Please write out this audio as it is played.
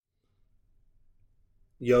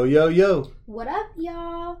Yo, yo, yo. What up,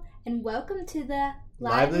 y'all? And welcome to the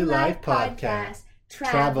Lively Life Podcast,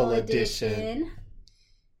 Travel Edition.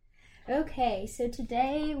 Okay, so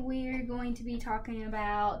today we're going to be talking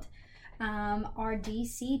about our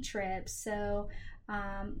DC trip. So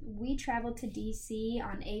we traveled to DC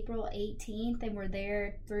on April 18th and we're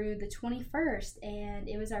there through the 21st. And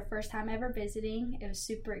it was our first time ever visiting. It was a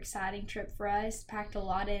super exciting trip for us. Packed a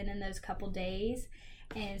lot in those couple days.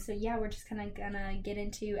 And so, yeah, we're just kind of going to get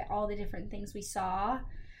into all the different things we saw,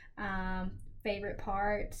 favorite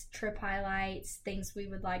parts, trip highlights, things we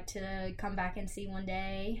would like to come back and see one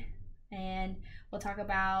day. And we'll talk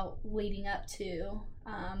about leading up to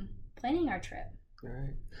planning our trip. All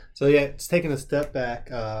right. So, yeah, it's taking a step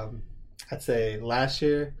back. I'd say last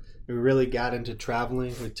year we really got into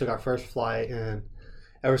traveling. We took our first flight, and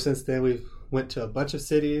ever since then we've went to a bunch of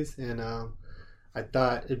cities, and I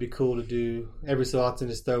thought it'd be cool to do every so often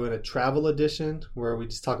just throw in a travel edition where we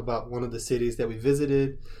just talk about one of the cities that we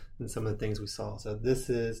visited and some of the things we saw. So this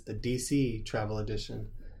is the DC travel edition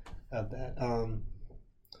of that.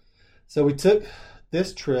 So we took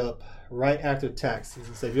this trip right after tax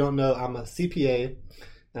season. So if you don't know, I'm a CPA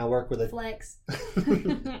and I work with a flex.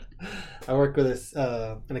 I work with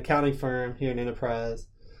an accounting firm here in Enterprise,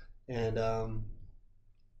 and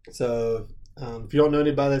so if you don't know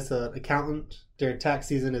anybody that's an accountant, during tax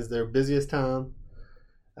season is their busiest time.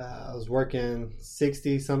 I was working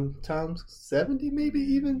 60, sometimes 70 maybe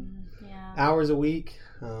even, hours a week.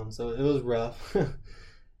 So it was rough.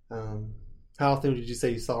 How often did you say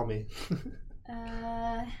you saw me?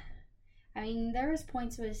 I mean, there was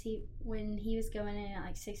points when he was going in at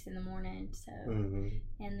like 6 in the morning. So,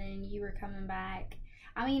 and then you were coming back.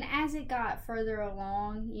 I mean, as it got further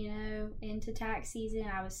along, into tax season,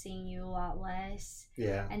 I was seeing you a lot less.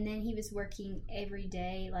 Yeah. And then he was working every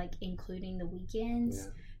day, like including the weekends.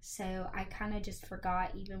 Yeah. So I kind of just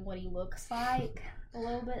forgot even what he looks like a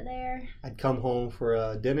little bit there. I'd come home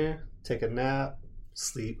for dinner, take a nap,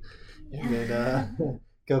 sleep, and then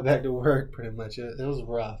go back to work pretty much. It was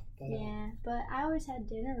rough. But I always had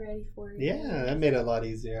dinner ready for you. Yeah, that made it a lot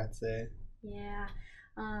easier, I'd say. Yeah.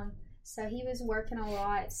 So he was working a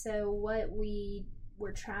lot. So what we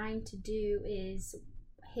were trying to do is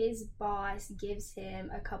his boss gives him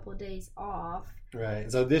a couple of days off.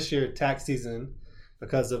 Right. So this year, tax season,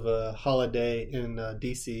 because of a holiday in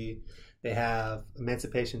DC, they have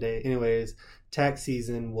Emancipation Day. Anyways, tax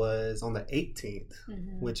season was on the 18th,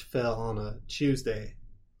 which fell on a Tuesday.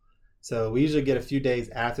 So we usually get a few days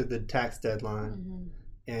after the tax deadline.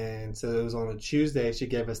 And so it was on a Tuesday. She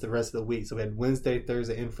gave us the rest of the week. So we had Wednesday,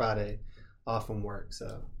 Thursday, and Friday off from work.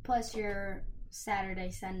 So plus your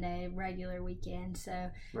Saturday, Sunday, regular weekend. So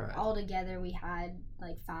altogether we had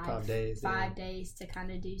like five days to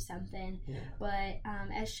kind of do something. Yeah. But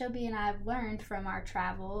as Shelby and I have learned from our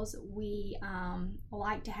travels, we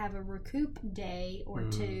like to have a recoup day or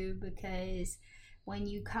two, because when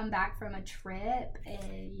you come back from a trip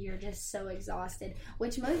and you're just so exhausted,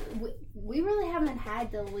 which we really haven't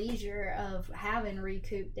had the leisure of having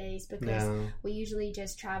recoup days, because we usually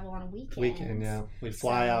just travel on a weekend. We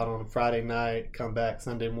fly out on a Friday night, come back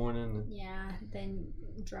Sunday morning. Then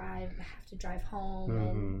have to drive home,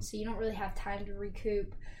 and so you don't really have time to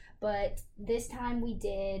recoup. But this time we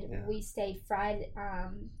did. Yeah. We stayed Friday,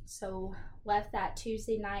 so left that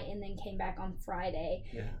Tuesday night and then came back on Friday.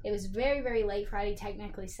 Yeah. It was very, very late Friday,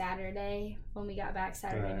 technically Saturday, when we got back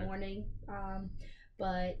Saturday morning.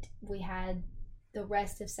 But we had the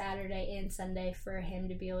rest of Saturday and Sunday for him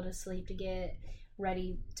to be able to sleep, to get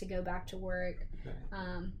ready to go back to work.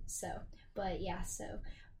 So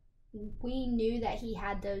we knew that he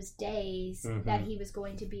had those days that he was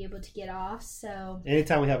going to be able to get off. So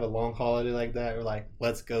anytime we have a long holiday like that, we're like,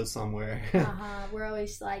 let's go somewhere. We're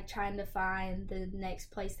always like trying to find the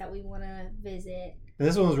next place that we want to visit. And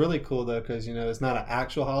this one was really cool though, because it's not an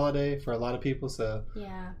actual holiday for a lot of people. So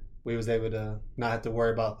we was able to not have to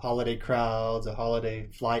worry about holiday crowds or holiday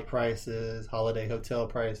flight prices, holiday hotel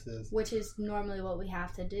prices. Which is normally what we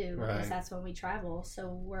have to do, because that's when we travel. So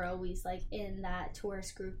we're always like in that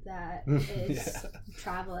tourist group that is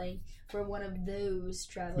traveling. We're one of those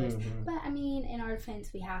travelers. But I mean, in our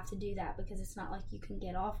defense, we have to do that because it's not like you can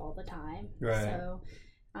get off all the time. Right. So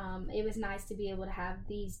it was nice to be able to have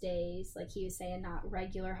these days, like he was saying, not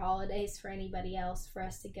regular holidays for anybody else, for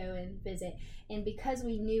us to go and visit. And because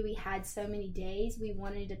we knew we had so many days, we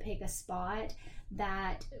wanted to pick a spot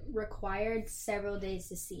that required several days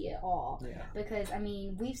to see it all. Yeah. Because, I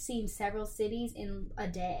mean, we've seen several cities in a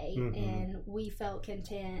day, and we felt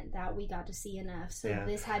content that we got to see enough. So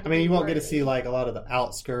this had to be you won't worthy. get to see like a lot of the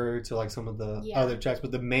outskirts or like some of the other tracks,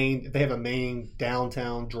 but if they have a main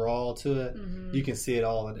downtown draw to it, you can see it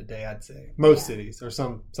all in a day, I'd say. Most cities, or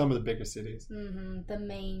some of the bigger cities. The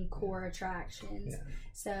main core attractions. Yeah.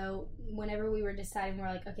 So whenever we were deciding, we're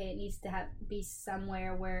like, okay, it needs to be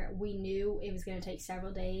somewhere where we knew it was going to take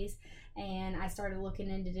several days. And I started looking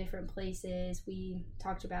into different places. We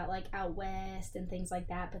talked about like out west and things like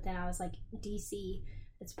that. But then I was like, DC,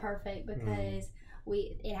 it's perfect because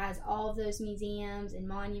it has all of those museums and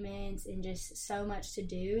monuments and just so much to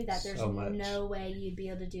do that there's no way you'd be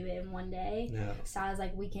able to do it in one day. No. So I was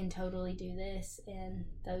like, we can totally do this in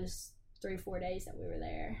those 3 or 4 days that we were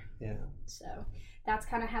there. Yeah. So that's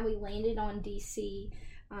kind of how we landed on DC.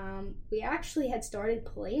 We actually had started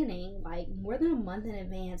planning like more than a month in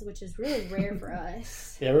advance, which is really rare for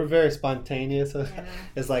us. Yeah, we're very spontaneous.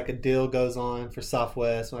 It's like a deal goes on for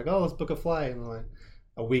Southwest. We're like, oh, let's book a flight. And like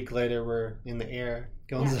a week later, we're in the air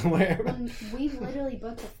going somewhere. We literally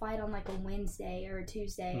booked a flight on like a Wednesday or a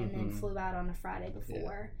Tuesday and then flew out on a Friday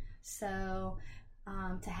before. Yeah. So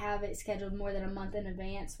to have it scheduled more than a month in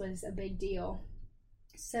advance was a big deal.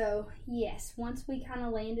 So, yes, once we kind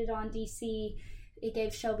of landed on DC, it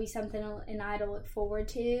gave Shelby something and I to look forward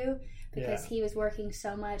to because he was working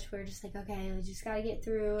so much. We were just like, okay, we just got to get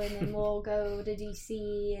through and then we'll go to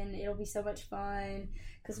DC and it'll be so much fun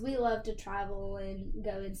because we love to travel and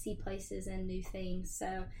go and see places and new things.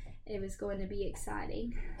 So, it was going to be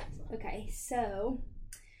exciting. Okay, so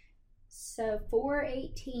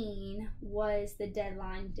 4/18 was the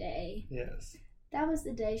deadline day. Yes. That was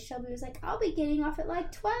the day Shelby was like, I'll be getting off at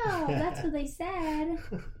like 12. That's what they said.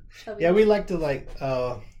 Yeah, we like to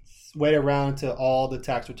wait around until all the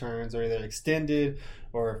tax returns are either extended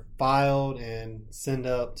or filed and send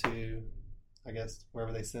up to, I guess,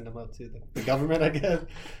 wherever they send them up to, the government, I guess.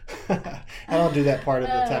 I don't do that part of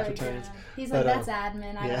the tax returns. Yeah. He's like, that's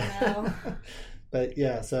admin. I don't know. But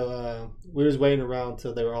yeah, so we was waiting around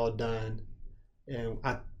until they were all done. And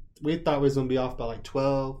we thought we was going to be off by like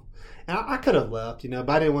 12. And I could have left, but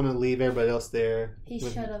I didn't want to leave everybody else there. He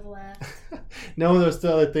should have left. Knowing there were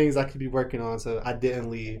still other things I could be working on, so I didn't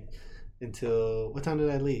leave until... What time did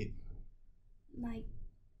I leave? Like,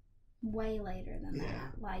 way later than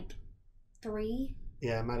that. Like, 3?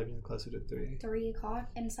 Yeah, it might have been closer to 3. 3 o'clock.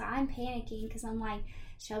 And so I'm panicking because I'm like,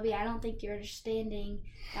 Shelby, I don't think you're understanding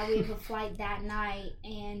that we have a flight that night.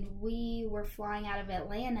 And we were flying out of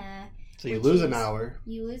Atlanta. So you lose an hour.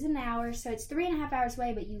 You lose an hour. So it's 3.5 hours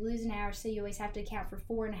away, but you lose an hour. So you always have to account for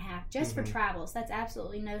 4.5 just for travels. That's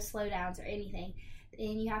absolutely no slowdowns or anything.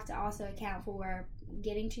 And you have to also account for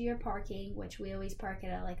getting to your parking, which we always park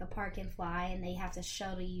at a park and fly, and they have to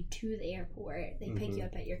shuttle you to the airport. They pick you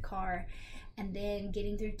up at your car. And then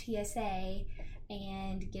getting through TSA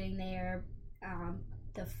and getting there,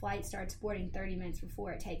 the flight starts boarding 30 minutes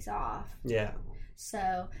before it takes off. Yeah.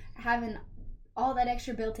 So having all that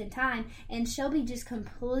extra built-in time, and Shelby just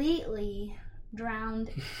completely drowned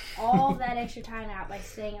all that extra time out by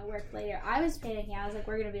staying at work later. I was panicking. I was like,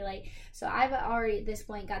 we're going to be late. So I've already at this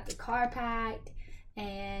point got the car packed,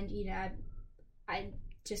 and I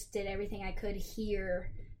just did everything I could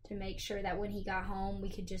here to make sure that when he got home we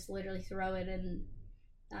could just literally throw it in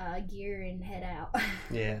gear and head out.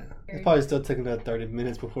 Yeah. It probably still took another 30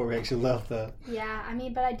 minutes before we actually left though. Yeah, I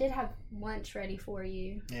mean, but I did have lunch ready for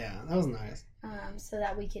you. Yeah, that was nice. So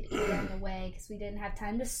that we could eat on the way because we didn't have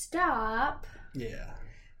time to stop. Yeah.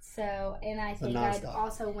 So, and I think I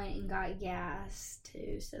also went and got gas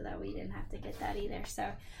too, so that we didn't have to get that either.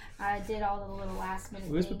 So, I did all the little last minute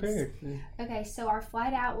things. We was prepared. Yeah. Okay, so our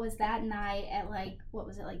flight out was that night at like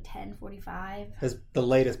 10:45? It's the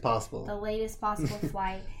latest possible. The latest possible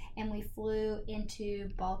flight, and we flew into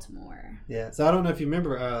Baltimore. Yeah, so I don't know if you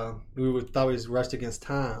remember, we thought we was rushed against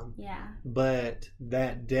time. Yeah. But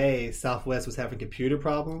that day, Southwest was having computer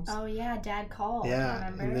problems. Oh yeah, Dad called. Yeah,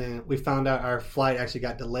 remember? And then we found out our flight actually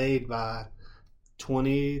got delayed by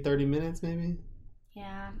 20-30 minutes maybe.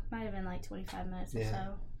 Yeah, might have been like 25 minutes or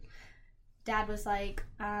so. Dad was like,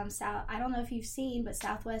 I don't know if you've seen, but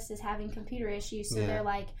Southwest is having computer issues, so they're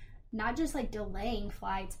like not just like delaying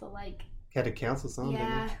flights, but like had to cancel some.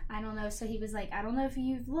 Yeah, I don't know. So he was like, I don't know if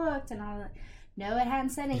you've looked, and I'm like, no, it hadn't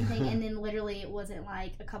said anything. And then literally it wasn't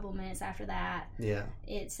like a couple minutes after that. Yeah.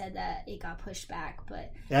 It said that it got pushed back.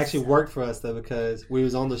 But it actually worked for us, though, because we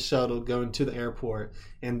was on the shuttle going to the airport,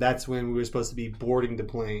 and that's when we were supposed to be boarding the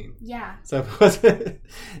plane. Yeah. So if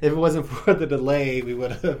it wasn't for the delay, we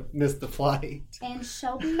would have missed the flight. And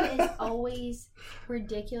Shelby is always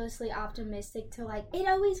ridiculously optimistic to like, it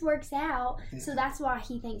always works out. Yeah. So that's why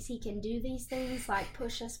he thinks he can do these things, like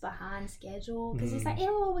push us behind schedule. Because he's like,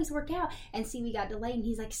 it'll always work out. And see, we got delayed, and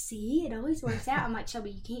he's like, see, it always works out. I'm like,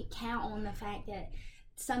 Shelby, you can't count on the fact that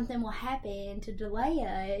something will happen to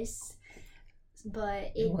delay us.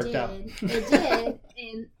 But it did. It did.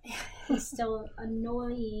 And he's still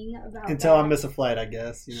annoying about Until that. I miss a flight, I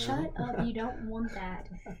guess. Shut up. You don't want that.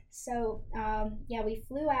 So, we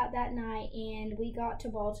flew out that night, and we got to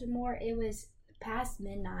Baltimore. It was past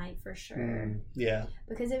midnight for sure. Yeah.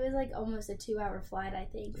 Because it was like almost a 2-hour flight, I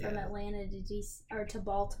think, from Atlanta to DC or to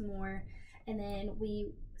Baltimore. And then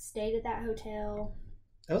we stayed at that hotel.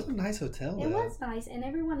 That was a nice hotel, though. It was nice, and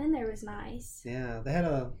everyone in there was nice. Yeah, they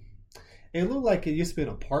had it looked like it used to be an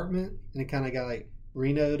apartment, and it kind of got like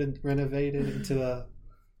renovated into a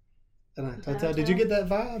hotel. Did you get that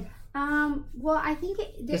vibe? Well, I think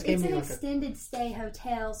it's an extended stay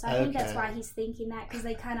hotel, so I think that's why he's thinking that, because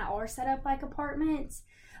they kind of are set up like apartments.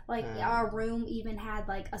 Like our room even had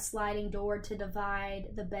like a sliding door to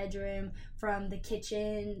divide the bedroom from the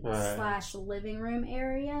kitchen / living room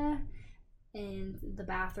area. And the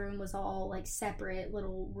bathroom was all like separate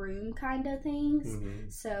little room kind of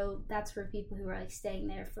things. So that's for people who are like staying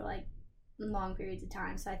there for like long periods of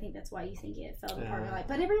time. So I think that's why you think it felt apartment like.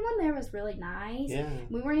 But everyone there was really nice. Yeah.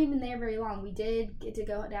 We weren't even there very long. We did get to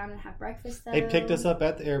go down and have breakfast though. They picked us up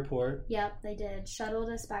at the airport. Yep, they did. Shuttled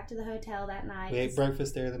us back to the hotel that night. We ate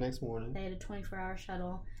breakfast there the next morning. They had a 24-hour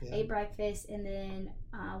shuttle. Yeah. Ate breakfast, and then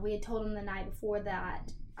we had told them the night before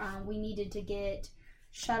that we needed to get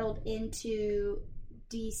shuttled into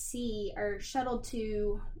DC, or shuttled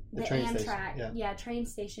to the Amtrak train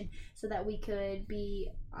station, so that we could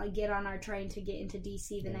get on our train to get into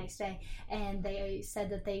DC the next day. And they said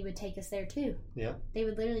that they would take us there too. Yeah, they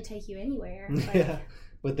would literally take you anywhere. Like,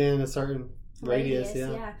 within a certain radius.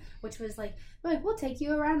 Which was like we'll take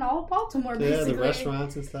you around all Baltimore, basically. The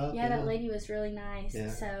restaurants and stuff. Yeah, that lady was really nice.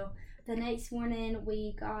 So the next morning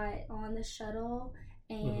we got on the shuttle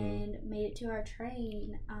and made it to our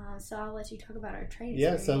train. So I'll let you talk about our train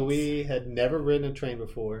experience. So we had never ridden a train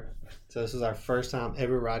before. So this was our first time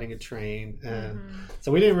ever riding a train.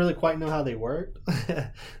 So we didn't really quite know how they worked.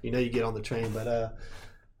 You get on the train. But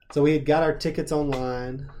so we had got our tickets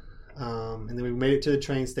online. And then we made it to the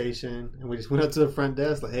train station. And we just went up to the front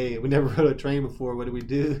desk like, hey, we never rode a train before. What do we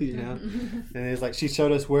do? And it's like she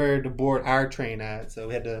showed us where to board our train at. So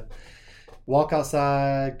we had to walk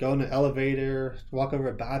outside, go in an elevator, walk over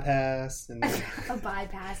a bypass, and a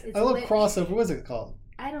bypass. It's a little crossover. What is it called?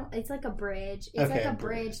 It's like a bridge. It's like a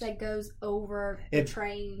bridge that goes over the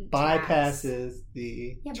train. Bypasses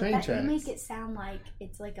the train tracks. You make it sound like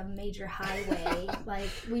it's like a major highway. Like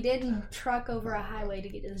we didn't truck over a highway to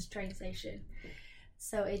get to this train station.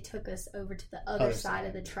 So it took us over to the other side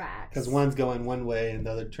of the tracks. Because one's going one way and the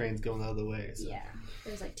other train's going the other way. So. Yeah.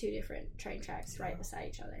 There's like 2 different train tracks right beside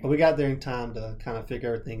each other. But we got there in time to kind of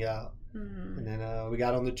figure everything out. And then we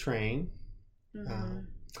got on the train.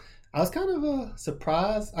 I was kind of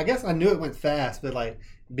surprised. I guess I knew it went fast, but like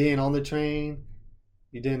being on the train,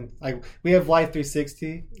 you didn't like. We have Life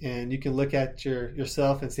 360, and you can look at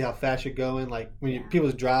yourself and see how fast you're going. Like when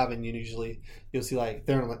people's driving, you'll see like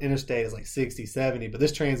they're on the interstate is like 60, 70, but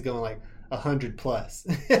this train's going like 100 plus.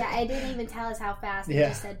 Yeah, it didn't even tell us how fast. It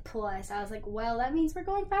just said plus. I was like, well, that means we're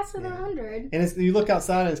going faster than 100. And you look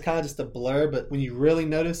outside and it's kind of just a blur, but when you really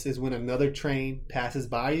notice is when another train passes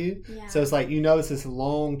by you. Yeah. So it's like you notice this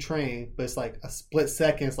long train, but it's like a split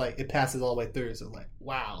second. It's like it passes all the way through. So it's like,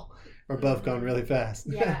 wow. We're both going really fast.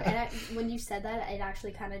 Yeah, and when you said that, it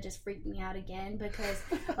actually kind of just freaked me out again because,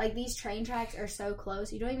 like, these train tracks are so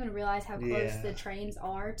close. You don't even realize how close the trains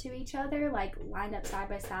are to each other, like, lined up side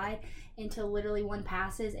by side until literally one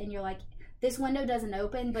passes, and you're like, this window doesn't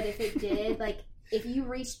open, but if it did, like, if you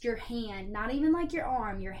reached your hand, not even like your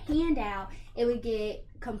arm, your hand out, it would get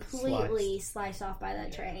completely sliced off by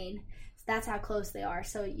that train. That's how close they are.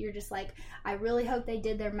 So you're just like, I really hope they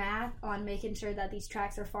did their math on making sure that these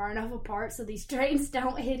tracks are far enough apart so these trains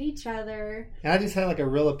don't hit each other. And I just had like a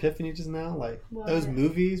real epiphany just now. Like those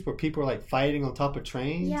movies where people are like fighting on top of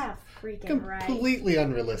trains. Yeah, freaking right. Completely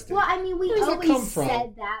unrealistic. Well, I mean, we always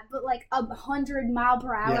said that, but like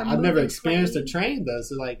 100-mile-per-hour Yeah, I've never experienced a train though,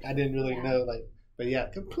 so like I didn't really know like. But yeah,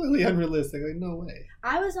 completely unrealistic. Like, no way.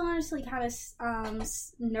 I was honestly kind of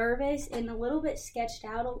nervous and a little bit sketched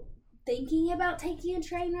out thinking about taking a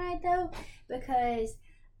train ride though, because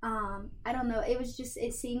I don't know,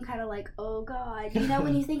 it seemed kind of like, oh god, you know,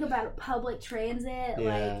 when you think about public transit,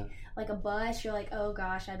 like a bus, you're like, oh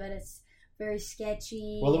gosh, I bet it's very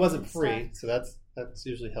sketchy. Well, it wasn't free, so that's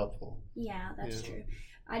usually helpful. Yeah, that's true.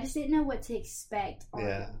 I just didn't know what to expect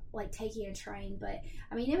on like taking a train, but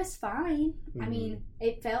I mean, it was fine. I mean,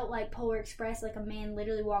 it felt like Polar Express, like a man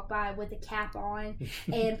literally walked by with a cap on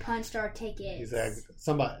and punched our tickets. Exactly.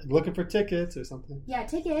 Somebody looking for tickets or something. Yeah,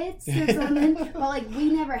 tickets or something. But like, we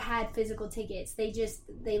never had physical tickets.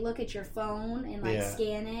 They look at your phone and like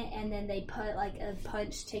scan it, and then they put like a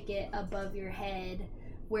punch ticket above your head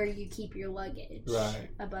where you keep your luggage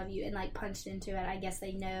above you and like punched into it. I guess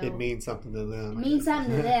they know it means something to them. It means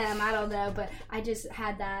something to them. I don't know, but I just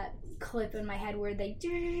had that clip in my head where they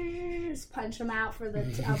just punch them out for the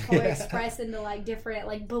Polar Express into like different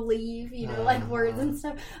like believe, you know, like words and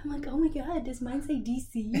stuff. I'm like, oh my god, does mine say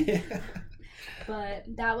DC? But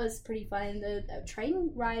that was pretty fun. The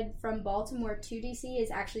train ride from Baltimore to DC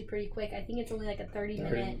is actually pretty quick. I think it's only like a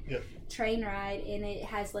 30-minute train ride, and it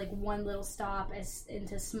has like one little stop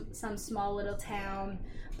into some small little town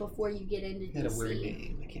before you get into DC. It had a weird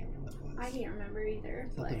name. I can't remember what it was. I can't remember either.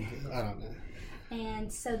 But I don't know.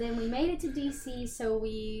 And so then we made it to DC, so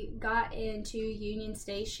we got into Union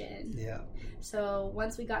Station. Yeah. So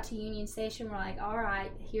once we got to Union Station, we're like, all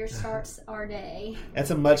right, here starts our day. That's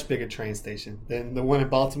a much bigger train station than the one in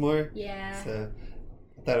Baltimore. Yeah. So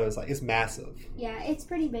I thought it was like, it's massive. Yeah, it's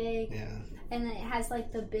pretty big. Yeah. And it has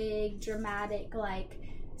like the big dramatic like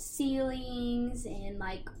ceilings and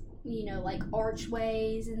like, you know, like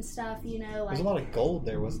archways and stuff, you know. Like, there's a lot of gold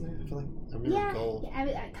there, wasn't there? I feel like I remember gold. Yeah, I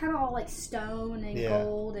mean, kind of all like stone and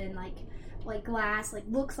gold and like glass, like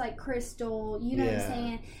looks like crystal, you know what I'm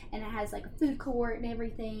saying? And it has like a food court and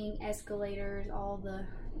everything, escalators, all the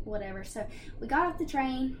whatever. So we got off the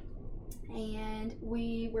train and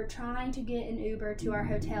we were trying to get an Uber to our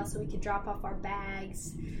hotel so we could drop off our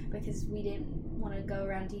bags because we didn't want to go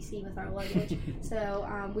around DC with our luggage.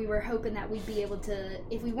 So we were hoping that we'd be able to,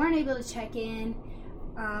 if we weren't able to check in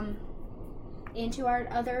into our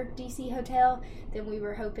other DC hotel, then we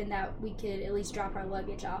were hoping that we could at least drop our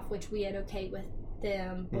luggage off, which we had okayed with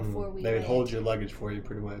them before we They would went. hold your luggage for you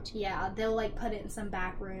pretty much. Yeah, they'll like put it in some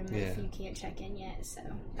back room if you can't check in yet, so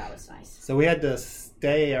that was nice. So we had to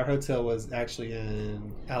stay, our hotel was actually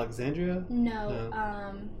in Alexandria?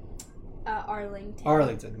 No. Arlington.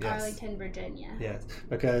 Arlington, yes. Arlington, Virginia. Yes,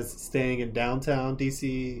 because staying in downtown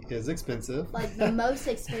DC is expensive. Like the most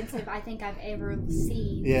expensive I think I've ever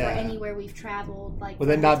seen for anywhere we've traveled. Like,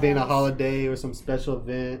 with it not being a holiday or some special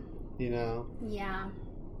event, you know. Yeah.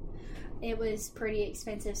 It was pretty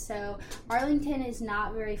expensive. So Arlington is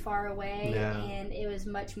not very far away, and it was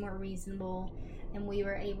much more reasonable. And we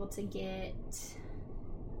were able to get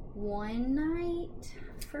one night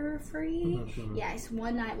for free. Mm-hmm. Yes,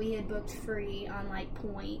 one night we had booked free on like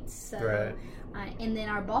points. So, and then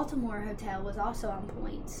our Baltimore hotel was also on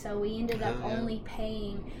points. So we ended up only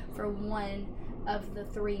paying for one of the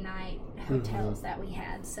 3-night hotels that we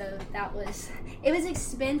had. So it was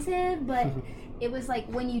expensive, but it was like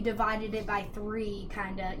when you divided it by 3,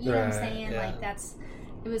 kind of, you know what I'm saying? Yeah. Like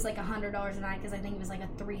it was like $100 a night because I think it was like a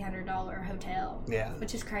 $300 hotel. Yeah.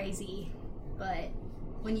 Which is crazy, but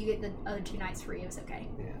when you get the other 2 nights free, it was okay.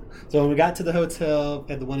 Yeah. So when we got to the hotel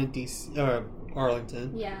at the one in DC or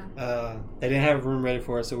Arlington, they didn't have a room ready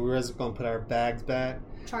for us, so we were just going to put our bags back.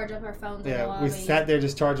 Charge up our phones in the lobby. We sat there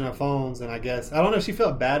just charging our phones, and I guess, I don't know if she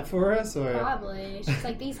felt bad for us or... Probably. She's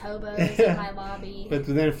like, these hobos in my lobby. But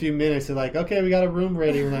within a few minutes, they're like, okay, we got a room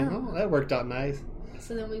ready. We're like, oh, that worked out nice.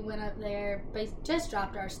 So then we went up there, just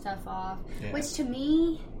dropped our stuff off, which to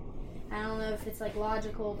me, I don't know if it's like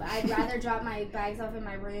logical, but I'd rather drop my bags off in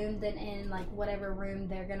my room than in like whatever room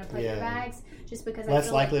they're gonna put your bags, just because less I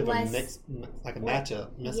feel likely like of a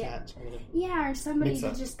mismatch. Yeah, or somebody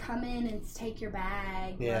to just come in and take your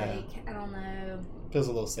bag. Yeah. Like, I don't know. Feels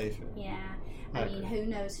a little safer. Yeah. I mean, who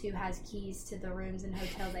knows who has keys to the rooms in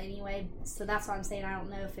hotels anyway? So that's why I'm saying I don't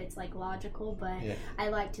know if it's like logical, but I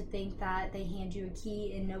like to think that they hand you a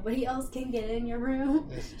key and nobody else can get in your room.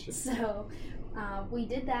 That's true. So we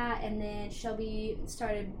did that, and then Shelby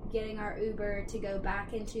started getting our Uber to go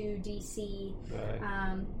back into DC,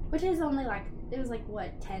 which is only like, it was like,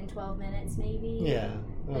 what, 10, 12 minutes maybe? Yeah.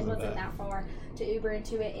 It wasn't that far to Uber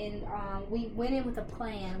into it, and we went in with a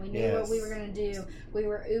plan. We knew what we were going to do. We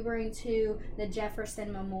were Ubering to the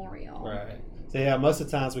Jefferson Memorial. Right. So yeah, most of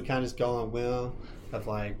the times we kind of just go on whim of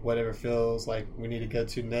like whatever feels like we need to go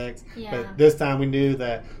to next. Yeah. But this time we knew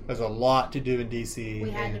that there's a lot to do in DC.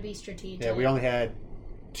 We had to be strategic. Yeah, we only had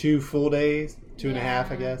 2 full days,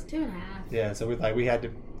 2.5, I guess. 2.5. Yeah, so we had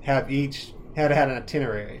to had an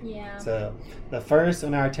itinerary. Yeah. So the first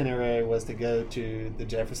on our itinerary was to go to the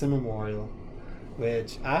Jefferson Memorial,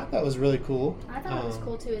 which I thought was really cool. I thought it was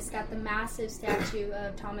cool too. It's got the massive statue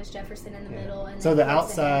of Thomas Jefferson in the middle, and so the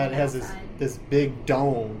outside has this big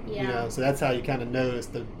dome. Yeah. So that's how you kind of notice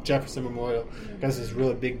the Jefferson Memorial because it's this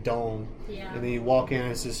really big dome. Yeah. And then you walk in,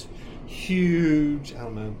 and it's this huge. I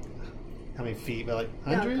don't know how many feet, but like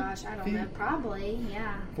 100? Oh gosh, I don't know. Probably,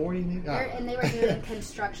 yeah. 40 maybe? And they were doing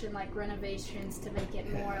construction, like renovations to make it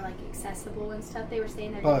more like accessible and stuff. They were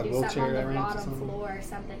saying they're going to do something on the bottom floor or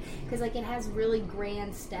something. Because like it has really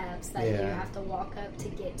grand steps that you have to walk up to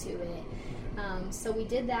get to it. So we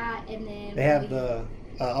did that, and then they have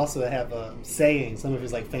they have sayings. Some of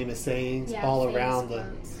his like famous sayings all around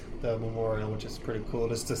the memorial, which is pretty cool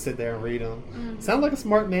just to sit there and read them. Mm-hmm. Sounds like a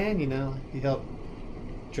smart man, He helped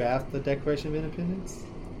draft the Declaration of Independence.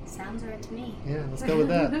 Sounds right to me. Yeah, let's go with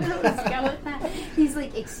that. Let's go with that. He's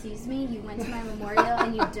like, excuse me, you went to my memorial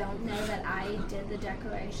and you don't know that I did the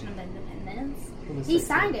Declaration of Independence? He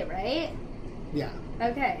signed it, right? Yeah.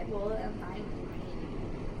 Okay, well, fine.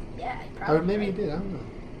 Yeah, probably. Or maybe he did, I don't know.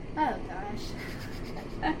 Oh, gosh.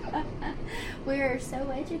 We're so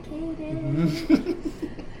educated.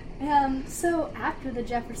 So after the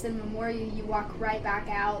Jefferson Memorial, you walk right back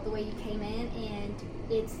out the way you came in, and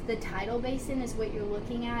it's the tidal basin is what you're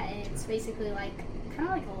looking at, and it's basically like kind of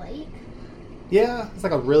like a lake. Yeah, it's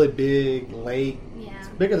like a really big lake. Yeah. It's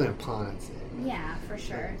bigger than a pond, I'd say. Yeah, for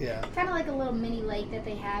sure. Yeah. Kind of like a little mini lake that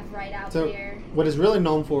they have right out there. What it's really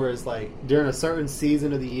known for is like during a certain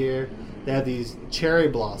season of the year, they have these cherry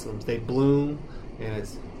blossoms. They bloom, and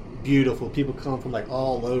it's beautiful. People come from like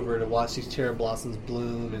all over to watch these cherry blossoms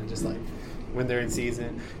bloom, and just like when they're in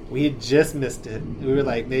season. We had just missed it. We were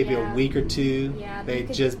like maybe a week or two. Yeah, they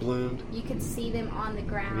just bloomed. You could see them on the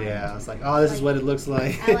ground. Yeah, it's like, oh, this is what it looks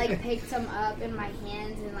like. I like picked them up in my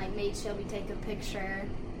hands and like made Shelby take a picture.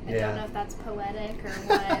 I don't know if that's poetic or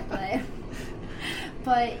what,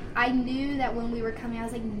 but I knew that when we were coming, I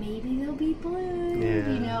was like, maybe they'll be blue.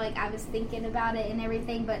 Yeah. Like I was thinking about it and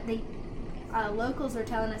everything, but they. Locals are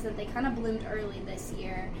telling us that they kind of bloomed early this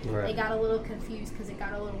year. Right. They got a little confused because it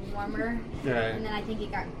got a little warmer. Right. And then I think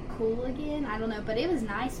it got cool again. I don't know, but it was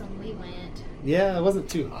nice when we went. Yeah, it wasn't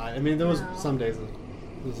too hot. I mean, there was some days it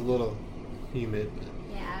was a little humid.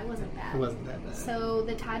 Yeah, it wasn't bad. It wasn't that bad. So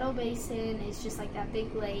the tidal basin is just like that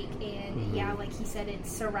big lake, and like he said,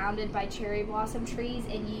 it's surrounded by cherry blossom trees,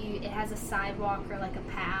 and it has a sidewalk or like a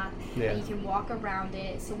path, and you can walk around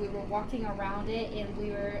it. So we were walking around it, and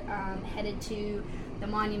we were headed to the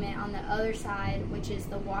monument on the other side, which is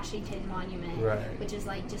the Washington Monument, which is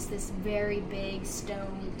like just this very big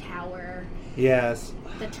stone tower. Yes.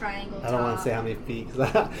 The triangle top. I don't want to say how many feet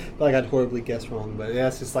because I feel like I'd horribly guess wrong, but yeah,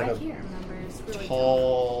 it's just like I can't remember. It's really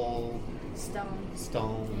tall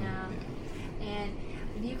stone. Yeah. And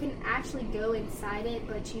you can actually go inside it,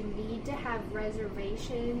 but you need to have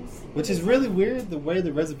reservations. Which is really weird, the way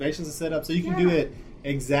the reservations are set up. So you can do it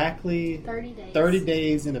exactly 30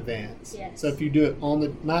 days in advance. Yes. So if you do it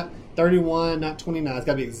on not 31, not 29, it's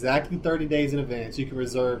got to be exactly 30 days in advance. You can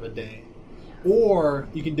reserve a day. Yeah. Or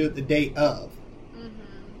you can do it the day of.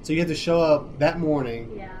 So you have to show up that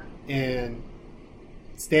morning and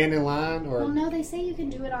stand in line, or... Well, no, they say you can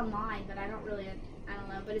do it online, but I don't know.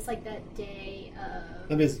 But it's like that day of...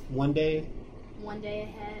 Maybe it's one day? One day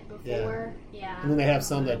ahead before. Yeah. And then they have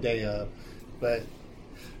some that day of. But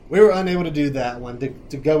we were unable to do that one,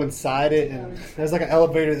 to go inside it. And there's like an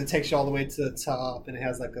elevator that takes you all the way to the top, and it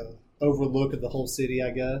has like a overlook of the whole city,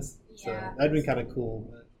 I guess. Yeah. So that'd be kind of cool.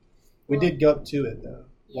 But we did go up to it, though.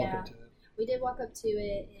 Walk up to it. We did walk up to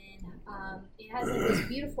it, and it has like this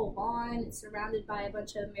beautiful lawn. It's surrounded by a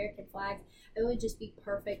bunch of American flags. It would just be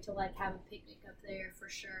perfect to like have a picnic up there for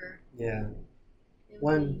sure. Yeah. It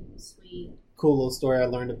would be sweet. Cool little story I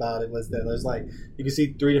learned about it was that there's like, you can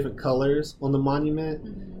see 3 different colors on the monument,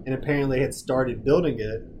 and apparently they had started building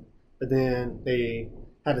it, but then they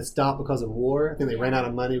had to stop because of war. I think they ran out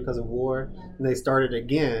of money because of war, and they started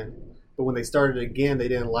again. But when they started again, they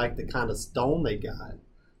didn't like the kind of stone they got.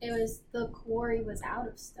 It was, the quarry was out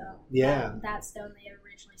of stone. Yeah. That stone they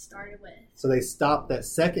originally started with. So they stopped that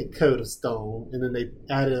second coat of stone, and then they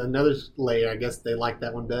added another layer. I guess they liked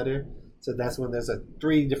that one better. So that's when there's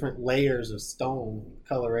 3 different layers of stone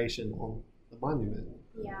coloration on the monument.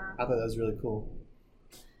 Yeah. I thought that was really cool.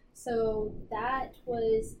 So that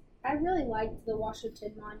was, I really liked the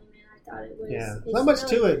Washington Monument. I thought it was... Yeah, not much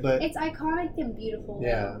to it, but... It's iconic and beautiful.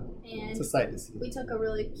 Yeah, and it's a sight to see. We took a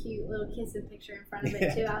really cute little kissing picture in front of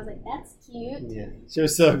it, too. I was like, that's cute. Yeah, she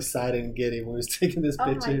was so excited and giddy when we was taking this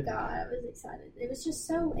picture. Oh, my God, I was excited. It was just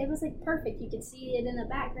so... It was, like, perfect. You could see it in the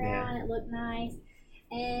background. It looked nice.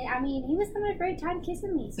 And I mean, he was having a great time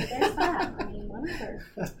kissing me, so there's that. I mean, whatever.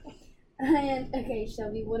 And okay,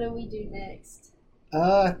 Shelby, what do we do next?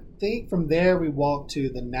 I think from there we walked to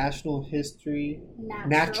the Natural History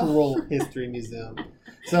Museum.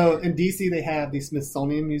 So in DC they have these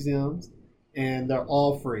Smithsonian museums, and they're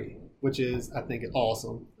all free, which is, I think,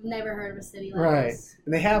 awesome. Never heard of a city like Right. this.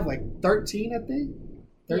 And they have like 13, I think.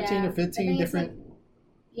 13 or 15 different.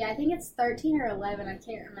 I think it's 13 or 11. I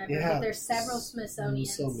can't remember. Yeah. But there's several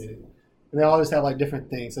Smithsonians. So many. And they always have like different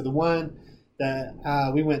things. So the one that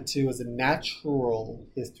we went to was a Natural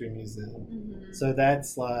History Museum. Mm-hmm. So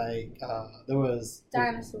that's like, there was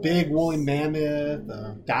dinosaurs. Big woolly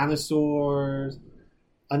mammoth, dinosaurs,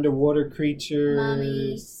 underwater creatures.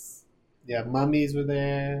 Mummies. Yeah, mummies were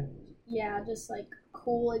there. Yeah, just like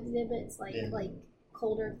cool exhibits, like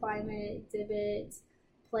colder climate exhibits,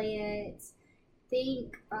 plants.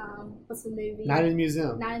 Think, what's the movie? Night in the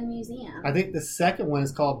Museum. Night in the Museum. I think the second one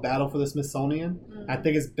is called Battle for the Smithsonian. I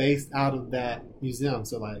think it's based out of that museum.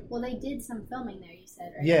 So like, well, they did some filming there, you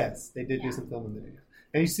said, right? Yes, they did do some filming there.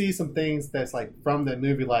 And you see some things that's like from that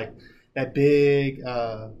movie, like that big,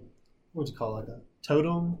 what would you call it, like a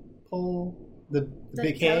totem pole? The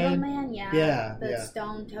big totem head? Man, Yeah. The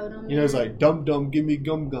stone totem man. You know, it's like, dum dum, give me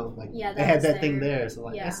gum gum. Like, they had that thing there. So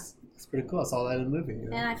like, that's pretty cool. I saw that in the movie. You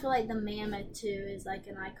know? And I feel like the mammoth too is like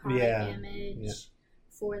an iconic image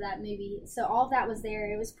for that movie. So all of that was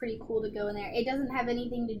there. It was pretty cool to go in there. It doesn't have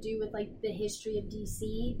anything to do with like the history of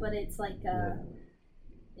DC, but it's like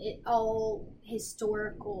it all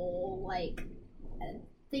historical, like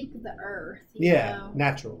think of the earth. You know?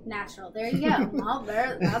 Natural. There you go. Well,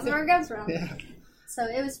 that's where it comes from. Yeah. So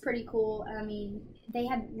it was pretty cool. I mean, they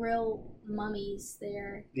had real mummies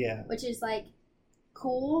there. Yeah. Which is like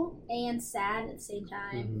cool and sad at the same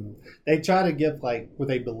time. Mm-hmm. They try to give like what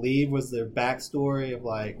they believe was their backstory of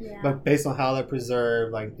like, but based on how they're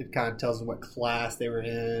preserved, like it kind of tells them what class they were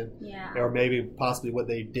in, or maybe possibly what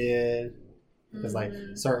they did, because like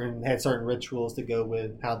certain rituals to go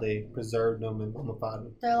with how they preserved them and mummified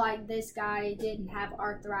them. They're like, this guy didn't have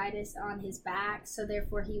arthritis on his back, so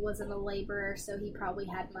therefore he wasn't a laborer, so he probably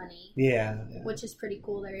had money. Yeah. Which is pretty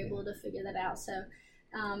cool. They're able to figure that out. So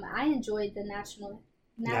I enjoyed the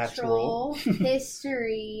Natural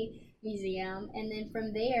History Museum, and then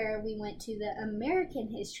from there we went to the American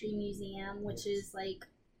History Museum, which is like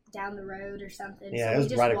down the road or something. Yeah, so it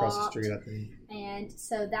was right across the street, I think. And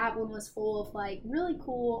so that one was full of like really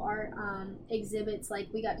cool art exhibits. Like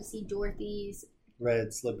we got to see Dorothy's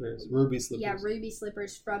ruby slippers. Yeah, ruby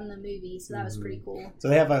slippers from the movie. So that was pretty cool. So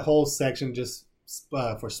they have a whole section just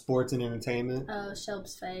for sports and entertainment. Oh,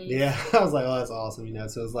 Shelby's face. Yeah, I was like, oh, that's awesome. You know,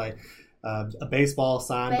 so it's like a baseball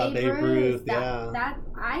signed by Babe Ruth.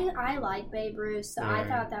 I like Babe Ruth, so I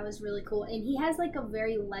thought that was really cool. And he has like a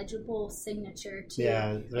very legible signature too.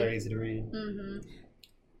 Yeah, it's very easy to read.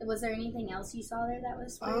 Was there anything else you saw there that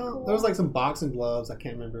was pretty cool? There was like some boxing gloves. I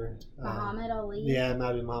can't remember. Muhammad Ali. Yeah, it might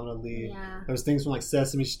have been Muhammad Ali. Yeah. There was things from like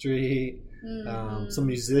Sesame Street. Some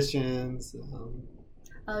musicians.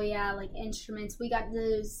 Oh yeah, like instruments. We got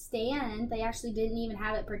the stand. They actually didn't even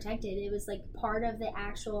have it protected. It was like part of the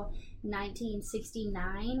actual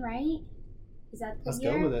 1969, right? Is that the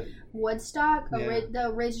year? Let's go with it. Woodstock,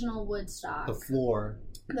 the original Woodstock. The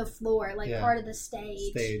floor, like part of the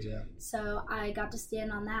stage. Yeah. So I got to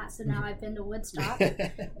stand on that. So now I've been to Woodstock,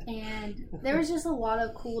 and there was just a lot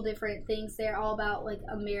of cool different things there, all about like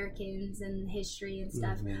Americans and history and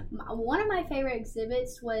stuff. One of my favorite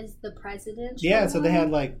exhibits was the presidential. Yeah, so they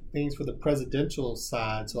had like things for the presidential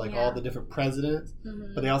side, so like all the different presidents,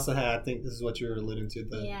 but they also had, I think this is what you were alluding to,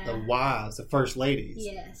 the wives, the first ladies.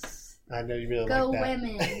 Yes. I know you really Go like that.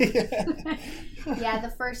 Women. Yeah, the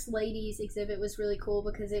first ladies exhibit was really cool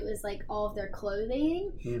because it was like all of their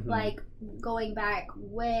clothing, like going back,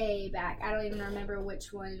 way back. I don't even remember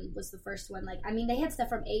which one was the first one. Like, I mean, they had stuff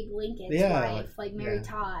from Abe Lincoln's wife, like Mary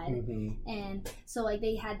Todd. And so like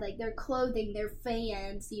they had like their clothing, their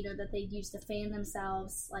fans, you know, that they'd use to fan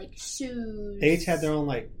themselves, like shoes. They each had their own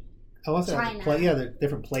like, I want to say they're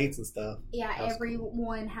different plates and stuff. Yeah,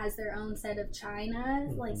 everyone has their own set of china.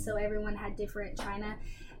 Like, so everyone had different china.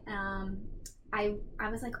 I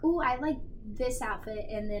was like, ooh, I like this outfit,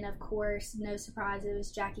 and then of course, no surprise, it was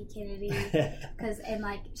Jackie Kennedy, and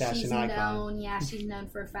like she's known, she's known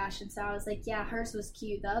for fashion. So I was like, yeah, hers was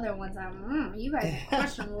cute. The other ones, you guys have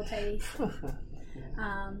questionable taste.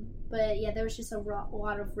 But yeah, there was just a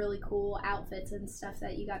lot of really cool outfits and stuff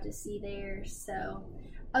that you got to see there. So.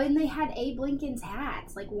 Oh, and they had Abe Lincoln's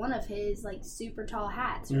hats, like one of his like super tall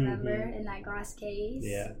hats, remember, in that glass case?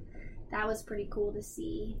 Yeah. That was pretty cool to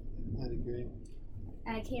see. I'd agree.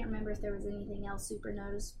 And I can't remember if there was anything else super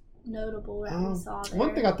notable that we saw there?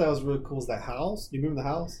 One thing I thought was really cool is that house. Do you remember the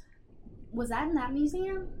house? Was that in that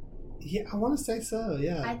museum? Yeah, I want to say so,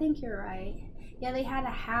 yeah. I think you're right. Yeah, they had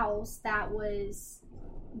a house that was...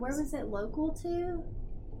 Where was it local to?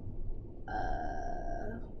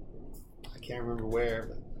 I can't remember where.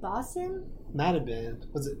 But Boston? might have been.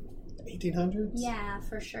 Was it 1800s? Yeah,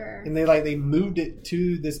 for sure. And they moved it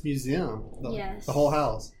to this museum. Yes. The whole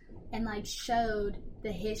house. And showed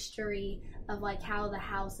the history of how the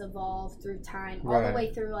house evolved through time, all the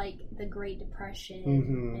way through the Great Depression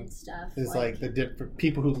and stuff. It's the different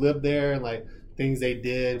people who lived there and things they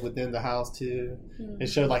did within the house too. It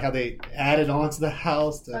showed how they added on to the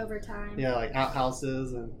house over time. Yeah,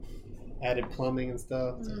 outhouses and added plumbing and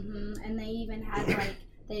stuff. And they even had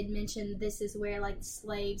they had mentioned this is where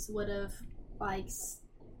slaves would have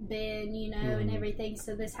been, and everything.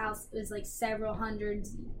 So this house is several hundred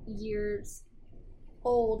years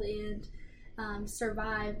old and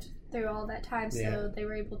survived through all that time. So they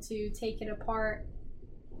were able to take it apart,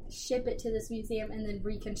 ship it to this museum, and then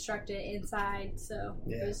reconstruct it inside. So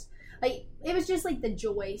it was just the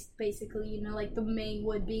joist, basically, the main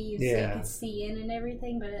would be, so you could see in and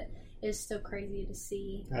everything, but it's still crazy to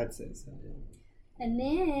see. I'd say so, yeah. And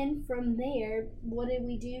then from there, what did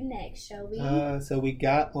we do next, Shelby? So we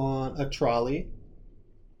got on a trolley.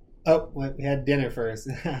 Oh, we had dinner first.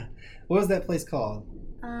 What was that place called?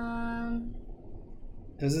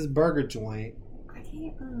 It was this burger joint. I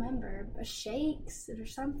can't remember. A Shakes or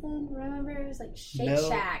something? Remember? It was Shake No.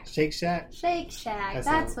 Shack. Shake Shack? Shake Shack.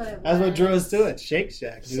 That's what it was. That's what drew us to it. Shake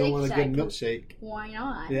Shack. You don't want a Shack, good milkshake. Why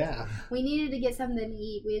not? Yeah. We needed to get something to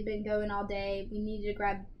eat. We had been going all day. We needed to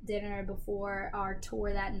grab dinner before our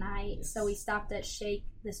tour that night. Yes. So we stopped at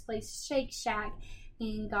this place, Shake Shack,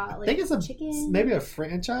 and got I think it's chicken. maybe a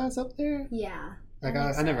franchise up there. Yeah.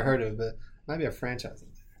 I never heard of it, but it might be a franchise up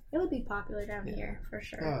there. It would be popular down here for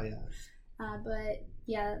sure. Oh, yeah. But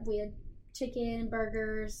yeah, we had chicken,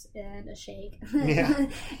 burgers, and a shake. Yeah.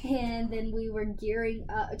 And then we were gearing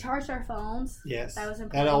up, charged our phones. Yes. That was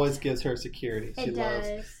important. That always gives her security. She It loves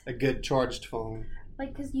does. a good charged phone.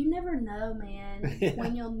 Because you never know, man, Yeah.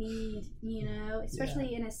 when you'll need,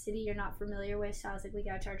 especially in a city you're not familiar with. So I was like, we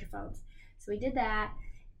gotta charge our phones. So we did that.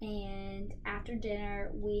 And after dinner,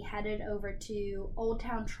 we headed over to Old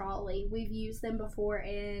Town Trolley. We've used them before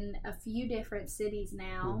in a few different cities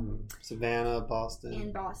now. Savannah, Boston.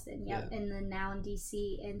 In Boston, yep. Yeah. And then now in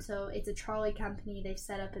D.C. And so it's a trolley company they've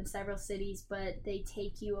set up in several cities, but they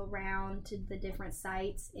take you around to the different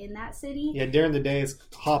sites in that city. Yeah, during the day it's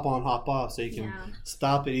hop on, hop off, so you can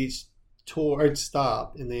stop at each tour or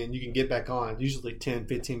stop, and then you can get back on, usually 10,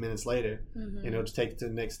 15 minutes later, to take it to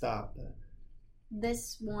the next stop.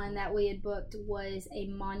 This one that we had booked was a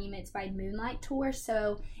Monuments by Moonlight tour,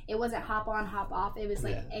 so it wasn't hop on, hop off. It was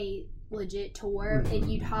a legit tour,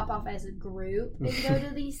 and you'd hop off as a group and go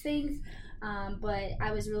to these things. But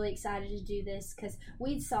I was really excited to do this because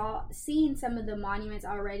we'd seen some of the monuments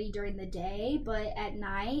already during the day, but at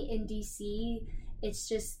night in DC, it's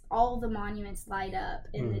just all the monuments light up,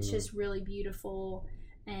 and it's just really beautiful.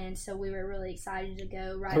 And so we were really excited to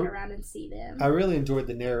go ride around and see them. I really enjoyed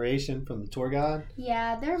the narration from the tour guide.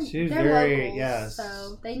 Yeah, they're very locals,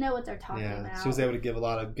 so they know what they're talking about. She was able to give a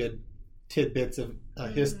lot of good tidbits of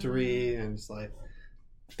history and just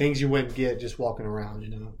things you wouldn't get just walking around,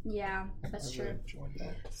 Yeah, that's true. Really enjoyed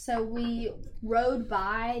that. So we rode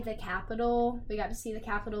by the Capitol. We got to see the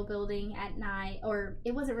Capitol building at night, or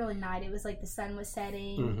it wasn't really night. It was the sun was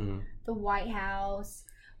setting. The White House.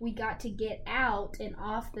 We got to get out and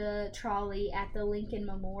off the trolley at the Lincoln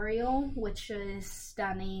Memorial, which is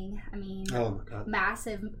stunning. I mean, oh my God,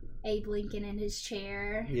 massive Abe Lincoln in his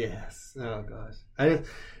chair. Yes. Oh gosh, I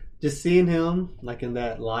just seeing him in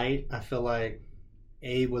that light. I feel like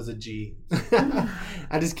Abe was a G.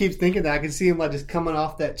 I just keep thinking that I can see him just coming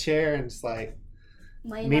off that chair and just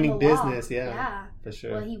meaning business. Yeah, for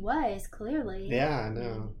sure. Well, he was clearly. Yeah, I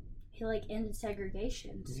know. He ended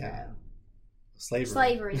segregation. So. Yeah.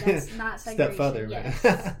 Slavery, that's not segregation. Step further, yes.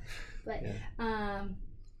 Right? But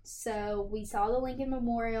so we saw the Lincoln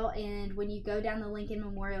Memorial, and when you go down the Lincoln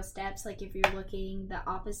Memorial steps, if you're looking the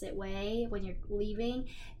opposite way when you're leaving,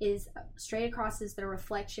 is straight across is the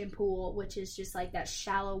reflection pool, which is just that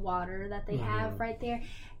shallow water that they have right there,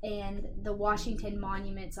 and the Washington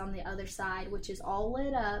Monument's on the other side, which is all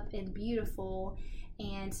lit up and beautiful.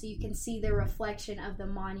 And so you can see the reflection of the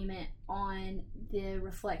monument on the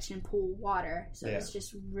reflection pool water. So it's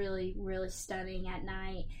just really, really stunning at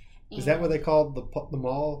night. And is that what they called the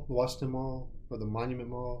mall, the Washington Mall, or the Monument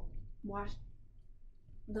Mall?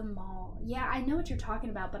 The mall. Yeah, I know what you're talking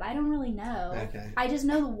about, but I don't really know. Okay. I just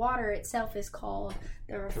know the water itself is called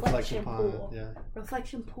the reflection pool. Pond. Yeah.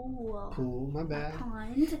 Reflection pool. Pool. My bad.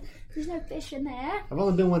 Pond. There's no fish in there. I've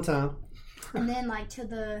only been one time. And then like to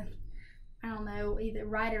the, I don't know, either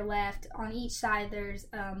right or left, on each side there's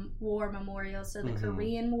war memorials. So the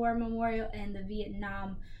Korean War Memorial and the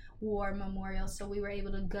Vietnam War Memorial. So we were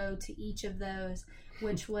able to go to each of those,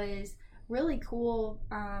 which was really cool.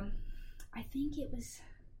 I think it was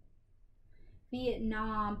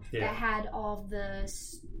Vietnam that had all the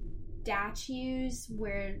statues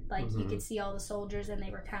where like you could see all the soldiers and they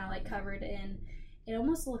were kind of like covered in, it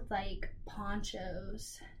almost looked like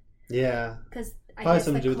ponchos. Yeah. Because probably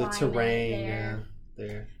something to do with the terrain.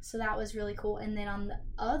 There. So that was really cool. And then on the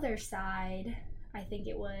other side, I think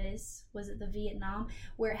it was it the Vietnam,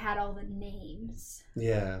 where it had all the names.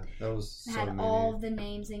 Yeah, that was it had all the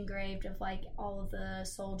names engraved of like all of the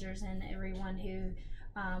soldiers and everyone who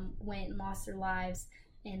went and lost their lives,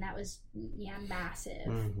 and that was massive.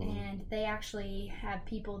 And they actually have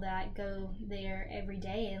people that go there every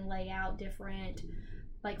day and lay out different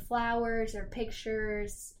like flowers or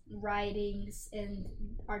pictures, writings, and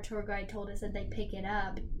our tour guide told us that they pick it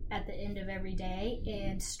up at the end of every day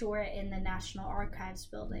and store it in the National Archives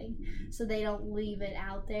building. So they don't leave it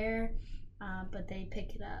out there, but they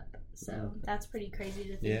pick it up. So that's pretty crazy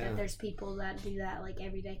to think that there's people that do that like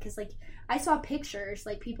every day. Because like I saw pictures,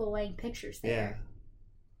 like people laying pictures there.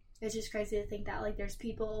 Yeah. It's just crazy to think that like there's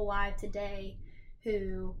people alive today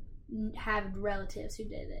who have relatives who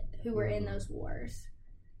did it, who were in those wars.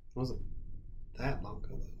 It wasn't that long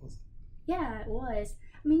ago, though, was it? Yeah, it was.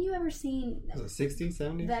 I mean, you ever seen was it 60s,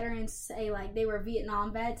 70s? Veterans say, like, they were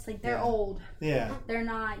Vietnam vets? Like, they're old. Yeah. They're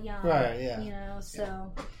not young. Right, yeah. You know,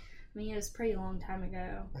 so, I mean, it was a pretty long time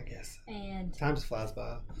ago. I guess. And time just flies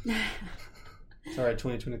by. Sorry,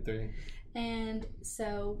 2023. And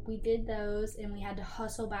so we did those, and we had to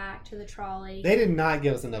hustle back to the trolley. They did not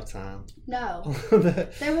give us enough time. No.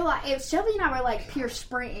 They were like, Shelby and I were like pure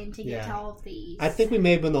sprinting to get to all of these. I think we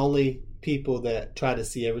may have been the only people that tried to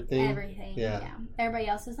see everything. Everything, yeah. Everybody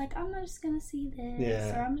else is like, I'm just going to see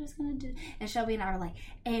this, or I'm just going to do. And Shelby and I were like,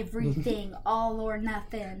 everything, all or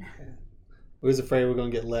nothing. We was afraid we were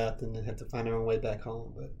going to get left and then have to find our own way back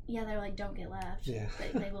home. But yeah, they were like, don't get left. Yeah.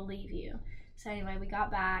 They will leave you. So anyway, we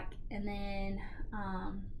got back, and then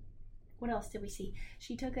what else did we see?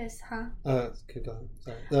 She took us, keep going.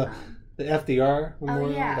 Sorry. The FDR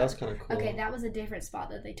Memorial. Oh, yeah. That was kind of cool. Okay, that was a different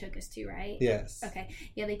spot that they took us to, right? Yes. Okay.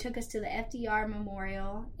 Yeah, they took us to the FDR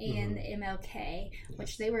Memorial and the MLK,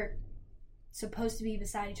 which they were supposed to be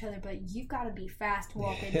beside each other, but you've got to be fast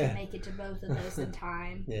walking to make it to both of those in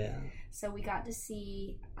time. Yeah. So we got to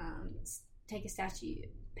see, take a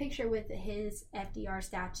picture with his FDR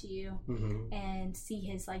statue and see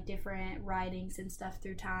his like different writings and stuff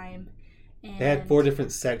through time. And they had 4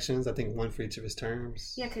 different sections, I think one for each of his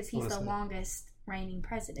terms. Yeah, because he's the longest reigning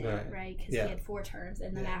president, right? Because he had 4 terms,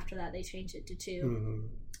 and then after that they changed it to 2.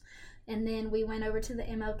 And then we went over to the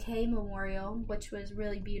MLK Memorial, which was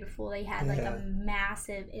really beautiful. They had like a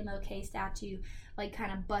massive MLK statue, like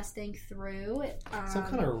kind of busting through. Some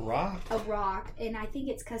kind of rock. A rock. And I think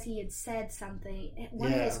it's because he had said something.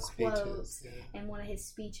 One of his quotes and one of his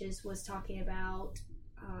speeches was talking about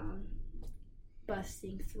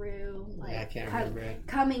busting through, like I can't remember it.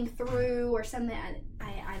 Coming through or something.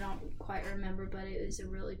 I don't quite remember, but it was a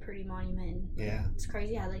really pretty monument. Yeah, it's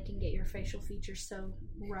crazy how they can get your facial features so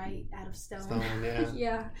right out of stone.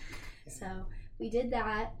 Yeah. So we did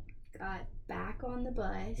that. Got back on the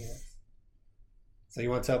bus. Yes. So you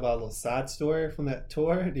want to tell about a little side story from that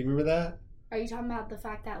tour? Do you remember that? Are you talking about the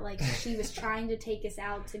fact that like she was trying to take us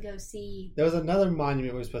out to go see? There was another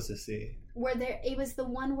monument we were supposed to see. It was the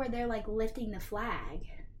one where they're like lifting the flag.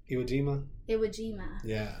 Iwo Jima.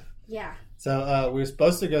 Yeah. Yeah. So we were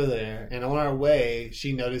supposed to go there, and on our way,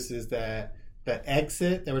 she notices that the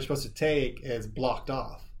exit that we're supposed to take is blocked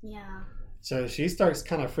off. Yeah. So she starts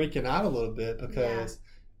kind of freaking out a little bit because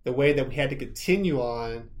the way that we had to continue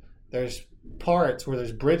on, there's parts where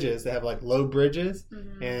there's bridges that have like low bridges,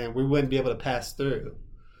 and we wouldn't be able to pass through.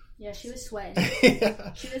 Yeah, she was sweating.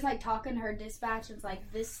 She was like talking to her dispatch and was like,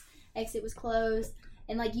 this exit was closed,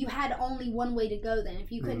 and like you had only one way to go then. If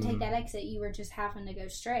you couldn't take that exit, you were just having to go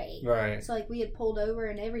straight. Right. So like we had pulled over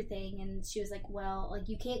and everything, and she was like, well, like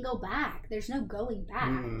you can't go back. There's no going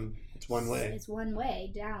back. It's one way. It's one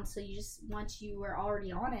way down. So you just, once you were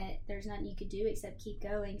already on it, there's nothing you could do except keep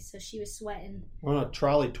going. So she was sweating. We're on a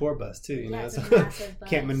trolley tour bus too, you know, it's so a massive bus.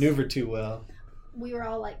 Can't maneuver too well. We were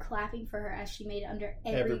all like clapping for her as she made it under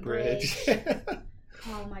every bridge.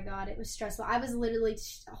 Oh my God, it was stressful. I was literally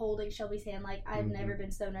holding Shelby's hand like I've never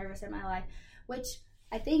been so nervous in my life, which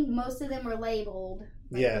I think most of them were labeled,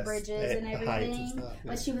 like the bridges and everything. And stuff,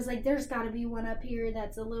 But she was like, there's got to be one up here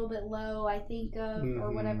that's a little bit low, I think,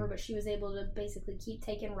 or whatever. But she was able to basically keep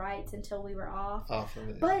taking rights until we were off of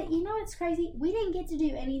it. But you know what's crazy? We didn't get to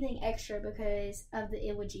do anything extra because of the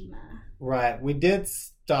Iwo Jima. Right. We did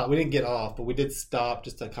stop. We didn't get off, but we did stop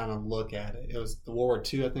just to kind of look at it. It was the World War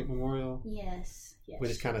II, I think, memorial. Yes. We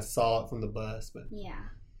just kind of saw it from the bus, but yeah.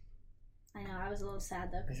 I know, I was a little sad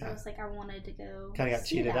though, because I was like, I wanted to go. Kind of got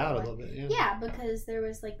cheated out a little bit, yeah, because there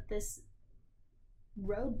was like this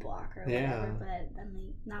roadblock or whatever, but I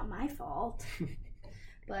mean, not my fault.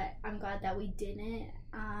 But I'm glad that we didn't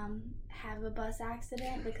have a bus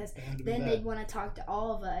accident, because then they'd want to talk to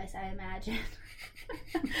all of us, I imagine.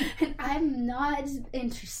 And I'm not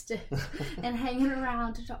interested in hanging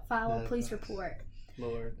around to file a police report.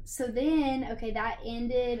 Lord. So then, that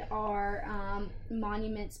ended our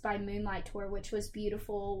Monuments by Moonlight tour, which was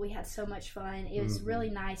beautiful. We had so much fun. It was really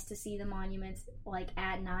nice to see the monuments like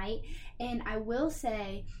at night. And I will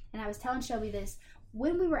say, and I was telling Shelby this,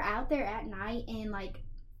 when we were out there at night and like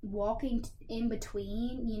walking in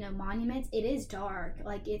between, monuments, it is dark.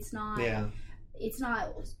 Like it's not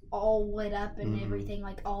all lit up and everything,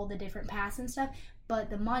 like all the different paths and stuff. But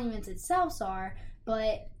the monuments itself are.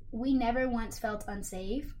 But we never once felt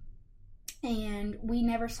unsafe, and we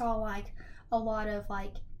never saw like a lot of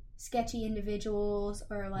like sketchy individuals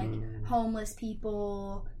or like homeless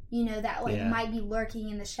people, that like might be lurking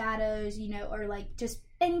in the shadows, or like just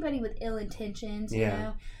anybody with ill intentions, you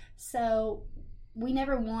know. So we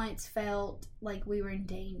never once felt like we were in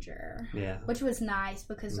danger. Yeah. Which was nice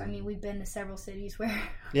because, I mean, we've been to several cities where...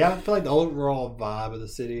 Yeah, I feel like the overall vibe of the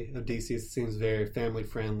city of D.C. seems very family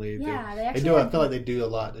friendly. Yeah, they actually... I feel like they do a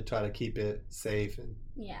lot to try to keep it safe. And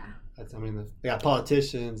yeah. I mean, they got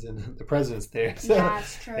politicians and the president's there. So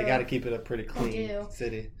that's true. They got to keep it a pretty clean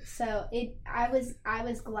city. So I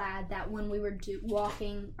was glad that when we were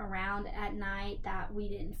walking around at night that we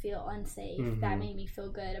didn't feel unsafe. That made me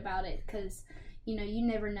feel good about it because... you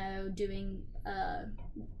never know doing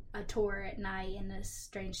a tour at night in this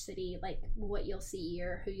strange city, like what you'll see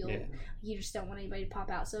or who you just don't want anybody to pop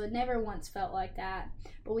out. So it never once felt like that.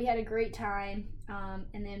 But we had a great time.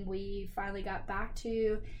 And then we finally got back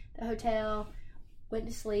to the hotel, went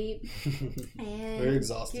to sleep, and very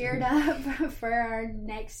exhausted. Geared up for our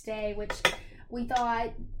next day, which we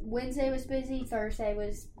thought Wednesday was busy. Thursday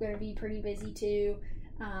was going to be pretty busy too.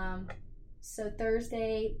 So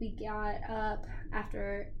Thursday we got up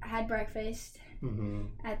after I had breakfast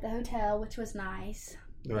at the hotel, which was nice.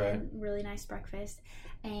 Right. Really nice breakfast.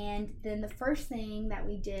 And then the first thing that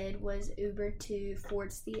we did was Uber to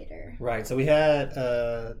Ford's Theater. Right. So we had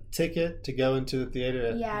a ticket to go into the theater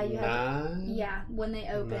at 9. When they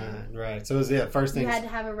opened. 9, right. So it was first thing. You had to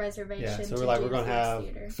have a reservation. Yeah. So we're like, we're going to have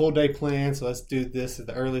a full day plan. So let's do this at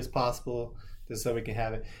the earliest possible. Just so we can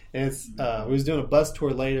have it. And it's we was doing a bus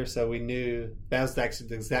tour later, so we knew that was actually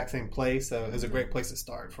the exact same place. So it was a great place to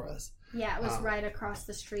start for us. Yeah, it was right across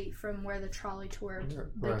the street from where the trolley tour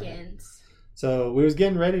begins. So we was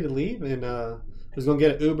getting ready to leave, and was going to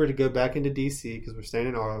get an Uber to go back into D.C. because we're staying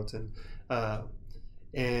in Arlington.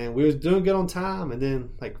 And we was doing good on time, and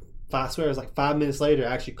then I swear it was like 5 minutes later,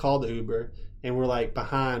 I actually called the Uber, and we're like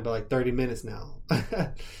behind by like 30 minutes now.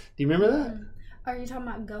 Do you remember that? Are you talking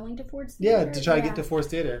about going to Ford's Theater? Yeah, to try to get to Ford's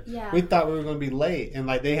Theater. Yeah. We thought we were going to be late. And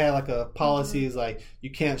they had a policies like you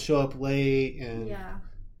can't show up late. And I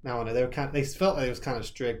don't know. They felt like it was kind of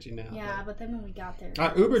strict, Yeah, but then when we got there.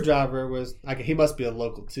 Our Uber driver was, he must be a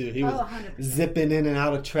local too. He was 100%. Zipping in and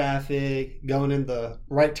out of traffic, going in the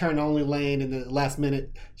right turn only lane, and then last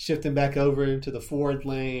minute shifting back over into the Ford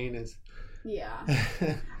lane. Yeah.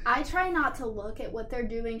 I try not to look at what they're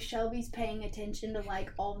doing. Shelby's paying attention to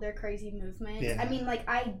all of their crazy movements. Yeah. I mean,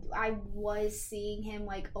 I was seeing him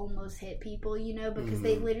almost hit people, because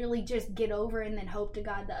they literally just get over and then hope to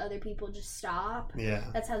God the other people just stop. Yeah.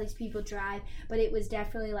 That's how these people drive. But it was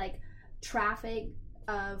definitely traffic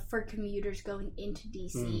for commuters going into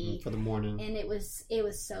DC for the morning, and it was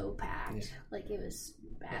so packed. Yeah. It was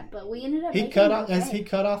bad. But we ended up. He cut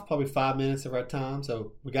off probably 5 minutes of our time,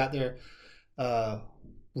 so we got there.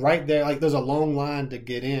 Right there, there's a long line to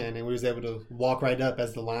get in, and we was able to walk right up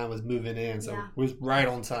as the line was moving in. So we was right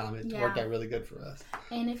on time. It worked out really good for us.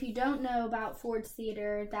 And if you don't know about Ford's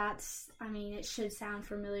Theater, it should sound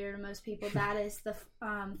familiar to most people. That is the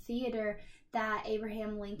theater that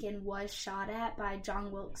Abraham Lincoln was shot at by John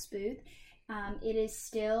Wilkes Booth. It is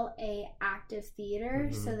still a active theater,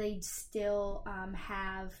 so they still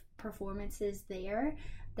have performances there.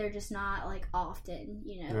 They're just not often,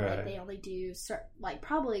 right. They only do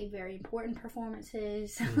probably very important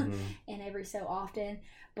performances and every so often.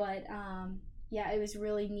 But yeah, it was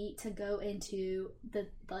really neat to go into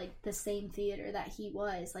the same theater that he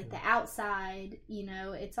was. Like the outside, you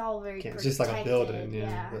know, it's all very protected. It's just like a building,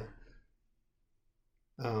 yeah. But,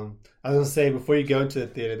 I was gonna say, before you go into the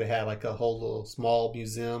theater, they had like a whole little small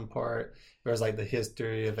museum part. There was like the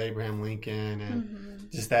history of Abraham Lincoln and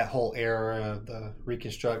just that whole era of the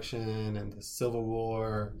Reconstruction and the Civil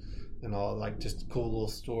War and all, like just cool little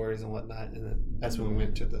stories and whatnot. And then that's when we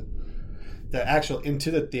went to the actual into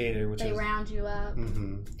the theater, which they round you up.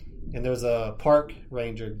 And there was a park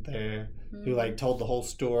ranger there who like told the whole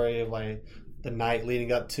story of like the night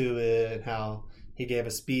leading up to it and how he gave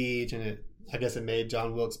a speech, and I guess it made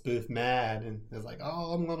John Wilkes Booth mad, and it was like,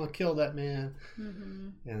 oh, I'm gonna kill that man.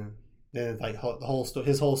 And then like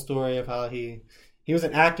his whole story of how he was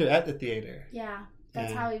an actor at the theater. Yeah,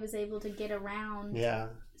 that's how he was able to get around. Yeah,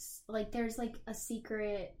 like there's like a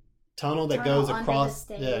secret tunnel that goes across.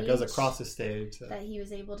 It goes across the stage that he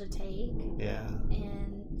was able to take. Yeah,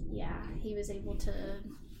 and yeah, he was able to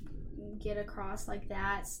get across like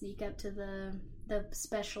that, sneak up to the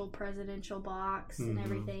special presidential box and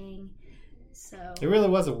everything. So it really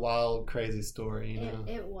was a wild, crazy story. You know,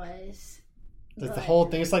 it was. The whole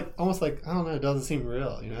thing, it's like almost like, I don't know, it doesn't seem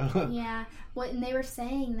real, you know? Yeah. And they were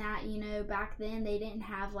saying that, you know, back then they didn't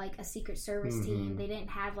have like a Secret Service team. They didn't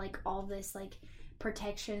have like all this like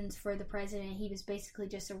protections for the president. He was basically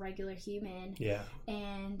just a regular human. Yeah.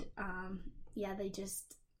 And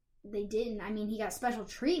they didn't. I mean, he got special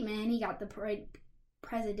treatment. He got the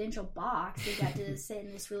presidential box. He got to sit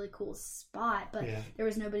in this really cool spot, but there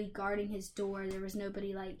was nobody guarding his door. There was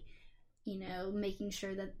nobody like, you know, making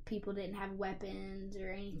sure that people didn't have weapons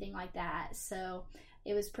or anything like that. So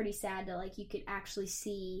it was pretty sad to like, you could actually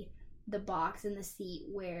see the box in the seat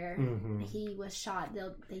where he was shot.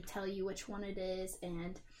 They tell you which one it is,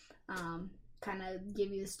 and kind of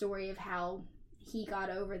give you the story of how he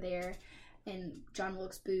got over there. And John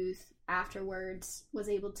Wilkes Booth afterwards was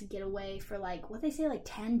able to get away for like, what they say, like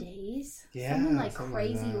 10 days? Yeah. Something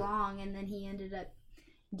crazy long, and then he ended up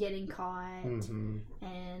getting caught,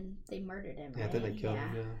 and they murdered him. Yeah, then they killed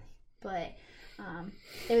him. Yeah, but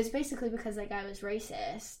it was basically because that guy was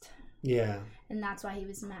racist. Yeah, and that's why he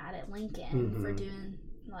was mad at Lincoln for doing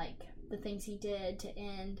like the things he did to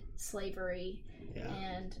end slavery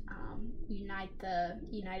and unite the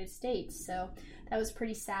United States. So that was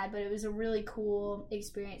pretty sad, but it was a really cool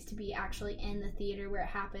experience to be actually in the theater where it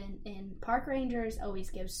happened. And park rangers always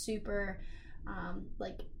give super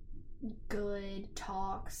like good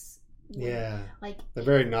talks. Yeah, like they're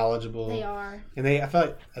very knowledgeable. They are, and I feel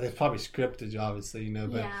like they're probably scripted, obviously, you know.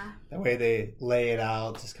 But the way they lay it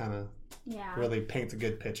out just kind of really paints a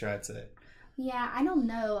good picture, I'd say. Yeah, I don't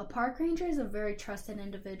know. A park ranger is a very trusted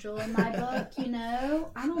individual in my book. You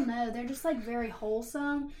know, I don't know. They're just like very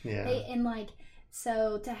wholesome. Yeah, and like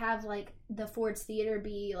so to have like the Ford's Theater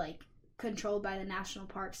be like controlled by the National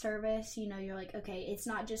Park Service, you know, you're like, okay, it's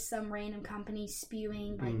not just some random company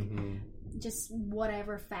spewing like just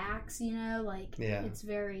whatever facts, you know, like it's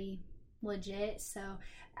very legit. So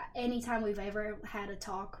anytime we've ever had a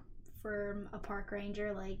talk from a park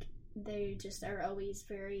ranger, like they just are always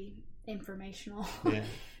very informational. Yeah,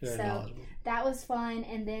 very knowledgeable. That was fun.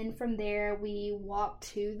 And then from there we walked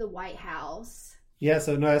to the White House. Yeah,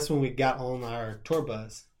 so no, that's when we got on our tour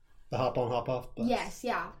bus. The hop on, hop off bus.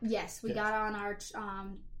 Yes. We got on our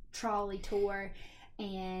trolley tour,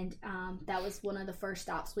 and that was one of the first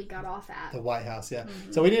stops we got off at. The White House, yeah.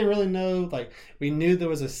 So we didn't really know, like, we knew there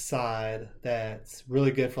was a side that's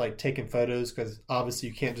really good for, like, taking photos, because obviously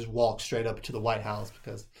you can't just walk straight up to the White House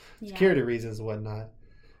because security reasons and whatnot.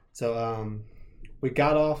 So we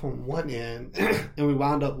got off on one end, and we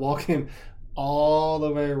wound up walking all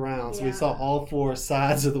the way around, so we saw all four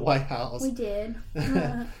sides of the White House. We did.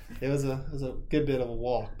 It was a good bit of a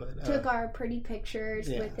walk, but took our pretty pictures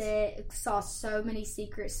with it. Saw so many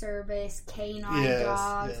Secret Service canine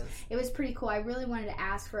dogs. Yes. It was pretty cool. I really wanted to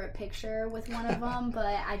ask for a picture with one of them,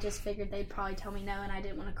 but I just figured they'd probably tell me no, and I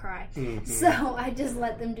didn't want to cry. So I just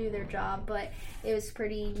let them do their job. But it was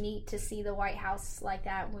pretty neat to see the White House like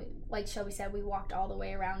that. Like Shelby said, we walked all the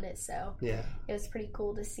way around it, so it was pretty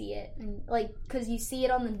cool to see it, and like, because you see it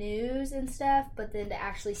on the news and stuff, but then to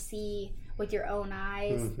actually see with your own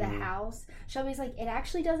eyes the house. Shelby's like, it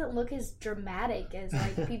actually doesn't look as dramatic as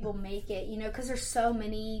like people make it, you know, because there's so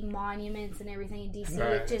many monuments and everything in DC.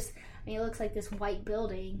 Right. It just, I mean, it looks like this white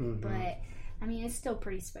building, but I mean, it's still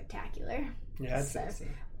pretty spectacular. Yeah, I'd say so.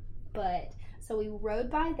 But so we rode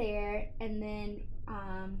by there, and then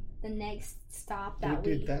the next stop that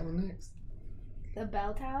we did that one next. The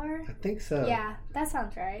bell tower? I think so. Yeah, that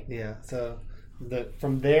sounds right. Yeah, so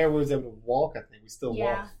from there we was able to walk. I think we still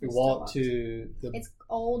walk. We walked still to the. It's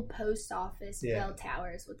old post office bell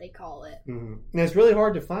tower is what they call it. Mm-hmm. And it's really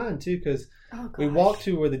hard to find too because we walked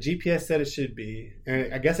to where the GPS said it should be,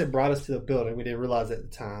 and I guess it brought us to the building. We didn't realize it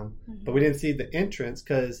at the time, but we didn't see the entrance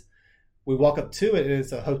because we walk up to it and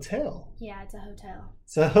it's a hotel. Yeah, it's a hotel.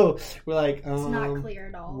 So we're like, it's not clear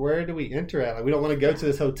at all. Where do we enter at? Like, we don't want to go to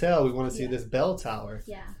this hotel. We want to see this bell tower.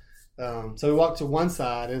 Yeah. So we walked to one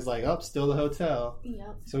side and it's like, still the hotel.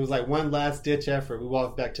 Yep. So it was like one last ditch effort. We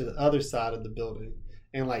walked back to the other side of the building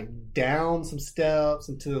and like down some steps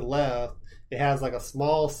and to the left, it has like a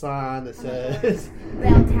small sign that says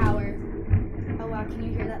Bell Tower. Oh wow, can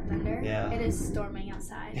you hear that thunder? Yeah. It is storming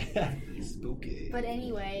outside. Spooky. But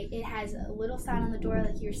anyway, it has a little sign on the door,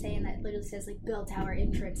 like you were saying, that literally says like Bell Tower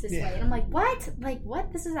entrance this way. And I'm like, what? Like,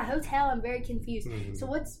 what? This is a hotel? I'm very confused. Mm-hmm. So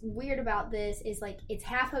what's weird about this is like it's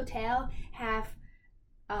half hotel, half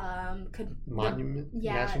monument.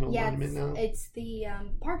 National monument now. It's the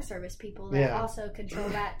Park Service people that also control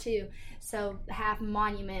that too. So half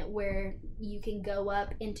monument where you can go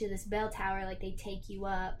up into this bell tower, like they take you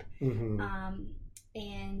up. Mm-hmm.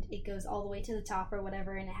 And it goes all the way to the top or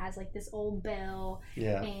whatever, and it has like this old bell.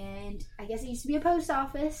 Yeah. And I guess it used to be a post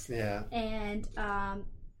office. Yeah. And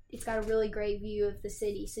it's got a really great view of the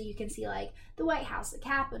city, so you can see like the White House, the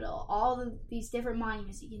Capitol, all these different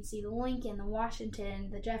monuments. You can see the Lincoln, the Washington,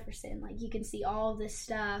 the Jefferson. Like you can see all of this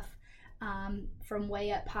stuff from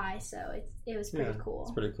way up high. So it was pretty cool.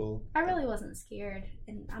 It's pretty cool. I really wasn't scared,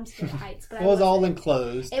 and I'm scared of heights. But it was all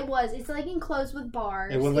enclosed. It was. It's like enclosed with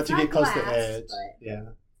bars. It wouldn't let you get close to the edge.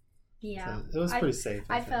 Yeah. So it was pretty safe.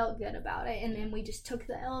 I felt good about it, and then we just took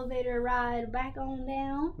the elevator ride back on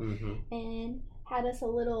down, and had us a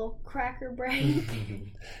little cracker break.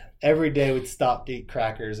 Every day we'd stop to eat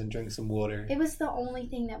crackers and drink some water. It was the only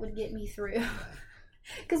thing that would get me through.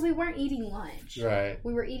 Because we weren't eating lunch. Right.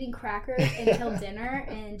 We were eating crackers until dinner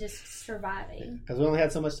and just surviving. Because we only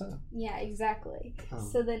had so much time. Yeah, exactly.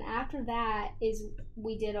 So then after that is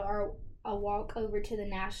we did a walk over to the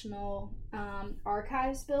National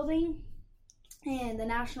Archives building. And the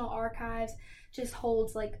National Archives just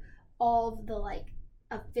holds like all of the like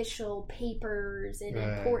official papers and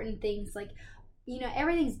important things. Like, you know,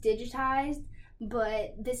 everything's digitized.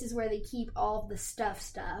 But this is where they keep all of the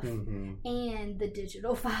stuff and the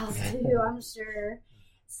digital files too, I'm sure.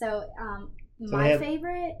 So my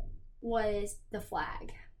favorite was the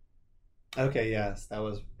flag. Okay, yes, that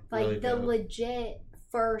was like really the dope. Legit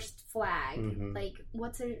first flag. Like,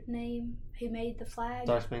 what's her name? Who made the flag?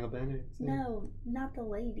 Star Spangled Banner? No, not the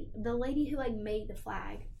lady. The lady who like made the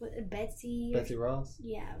flag, Betsy Ross.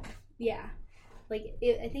 Yeah. Like,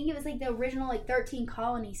 I think it was, like, the original, like, 13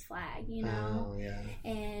 Colonies flag, you know? Oh, yeah.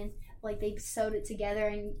 And, like, they sewed it together,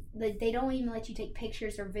 and they don't even let you take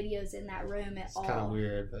pictures or videos in that room at all. It's kind of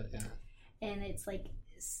weird, but, yeah. And it's, like,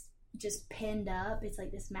 just pinned up. It's,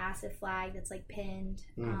 like, this massive flag that's, like, pinned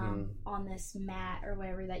on this mat or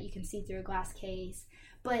whatever that you can see through a glass case.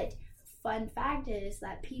 But fun fact is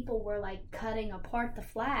that people were, like, cutting apart the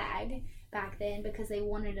flag back then because they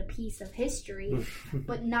wanted a piece of history,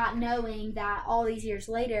 but not knowing that all these years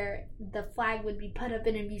later the flag would be put up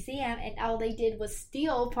in a museum and all they did was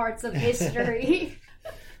steal parts of history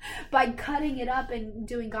by cutting it up and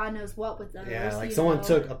doing God knows what with those. Yeah, like someone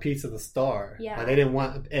took a piece of the star. Yeah. Like they didn't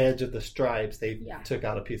want the edge of the stripes. They took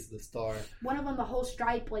out a piece of the star. One of them, the whole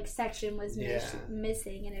stripe like section was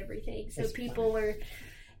missing and everything. So people were...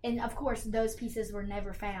 And, of course, those pieces were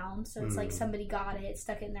never found. So it's like somebody got it,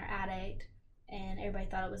 stuck it in their attic, and everybody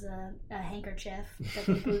thought it was a handkerchief that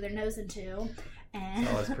they blew their nose into. And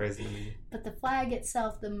that was crazy to me. But the flag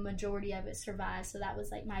itself, the majority of it survived. So that was,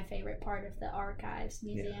 like, my favorite part of the Archives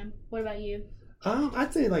Museum. Yeah. What about you?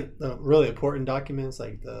 I'd say, like, the really important documents,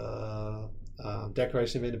 like the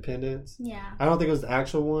Declaration of Independence. Yeah. I don't think it was the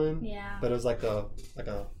actual one. Yeah. But it was, like a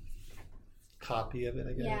copy of it,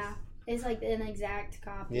 I guess. Yeah. It's like an exact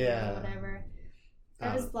copy or whatever.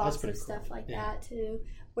 There was lots of stuff like that too,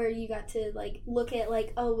 where you got to like look at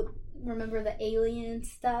like, remember the alien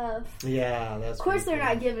stuff? Yeah, that's. Of course, they're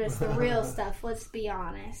not giving us the real stuff. Let's be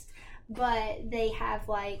honest. But they have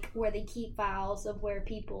like where they keep files of where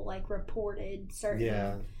people like reported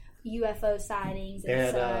certain UFO sightings. They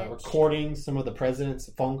had recordings, some of the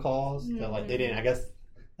president's phone calls. That, like they didn't. I guess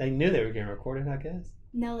they knew they were getting recorded. I guess.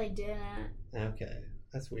 No, they didn't. Okay.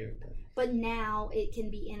 That's weird. But now it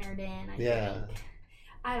can be entered in, I think.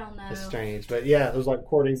 I don't know. It's strange. But yeah, there's like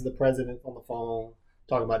recordings of the president on the phone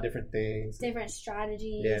talking about different things. Different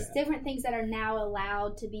strategies. Different things that are now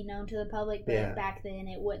allowed to be known to the public. But back then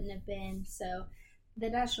it wouldn't have been. So the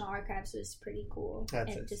National Archives was pretty cool.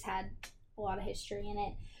 It just had a lot of history in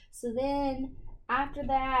it. So then after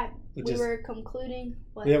that, we were concluding.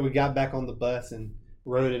 What? Yeah, we got back on the bus and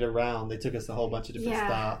rode it around. They took us a whole bunch of different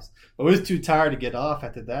stops. But we was too tired to get off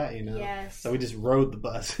after that, Yes. So we just rode the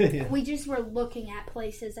bus. We just were looking at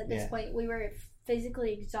places at this point. We were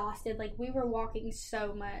physically exhausted. Like, we were walking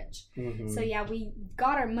so much. Mm-hmm. So, yeah, we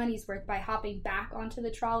got our money's worth by hopping back onto the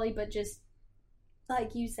trolley, but just,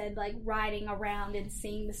 like you said, like, riding around and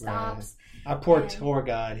seeing the stops. Right. Our poor tour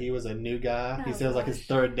guide, he was a new guy. He said it was like his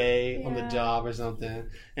third day on the job or something.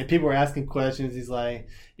 And people were asking questions. He's like,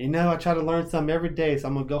 I try to learn something every day, so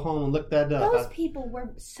I'm going to go home and look that up. Those people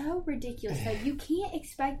were so ridiculous, though. You can't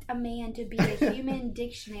expect a man to be a human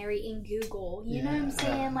dictionary in Google. You know what I'm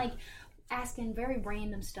saying? Like, asking very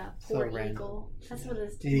random stuff. Poor Eagle. That's what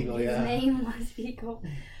his name was, Eagle.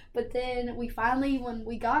 But then we finally, when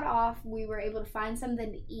we got off, we were able to find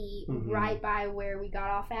something to eat right by where we got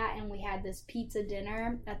off at, and we had this pizza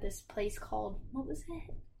dinner at this place called, what was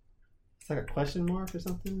it? It's like a question mark or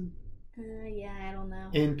something? Yeah, I don't know.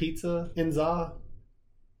 In pizza? In za?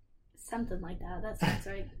 Something like that. That sounds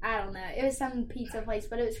right. I don't know. It was some pizza place,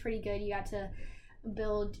 but it was pretty good. You got to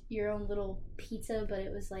build your own little pizza, but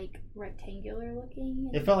it was like rectangular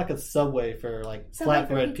looking. It felt like a Subway for like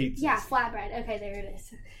flatbread pizza. Yeah, flatbread. Okay, there it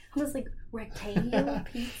is. I was like, rectangular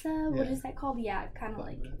pizza? What is that called? Yeah, kind of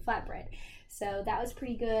like flatbread. So that was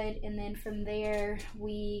pretty good. And then from there,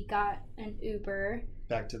 we got an Uber.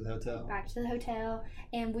 Back to the hotel.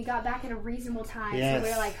 And we got back at a reasonable time. Yes. So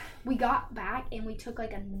we were like, we got back and we took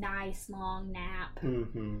like a nice long nap.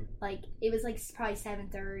 Mm-hmm. Like, it was like probably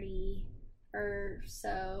 7:30 or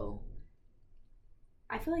so.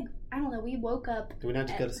 I feel like, I don't know, we woke up. Did we not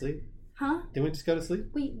just go to sleep? Huh? Did we just go to sleep?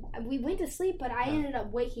 We went to sleep, but I ended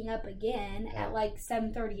up waking up again at like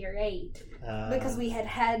 7:30 or 8 because we had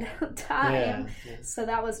time. Yeah. So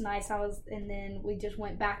that was nice. And then we just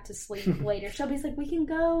went back to sleep later. Shelby's like, we can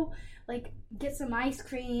go like get some ice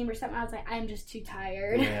cream or something. I was like, I'm just too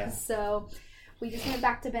tired. Yeah. So we just went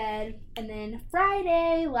back to bed. And then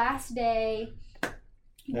Friday, last day.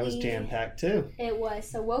 That was jam-packed too. It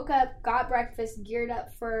was. So woke up, got breakfast, geared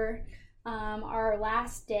up for our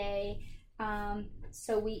last day.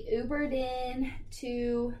 So we Ubered in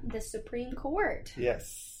to the Supreme Court.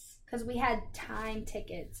 Yes. Because we had time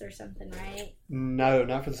tickets or something, right? No,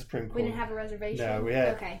 not for the Supreme Court. We didn't have a reservation? No, we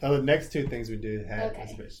had. Okay. Oh, the next two things we did have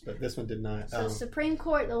reservations, but this one did not. So Supreme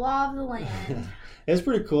Court, the law of the land. It was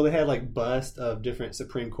pretty cool. They had like busts of different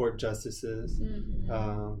Supreme Court justices,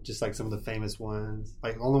 just like some of the famous ones.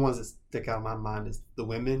 Like the only ones that stick out in my mind is the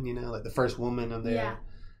women, like the first woman on there.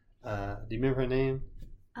 Yeah. Do you remember her name?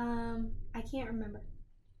 I can't remember.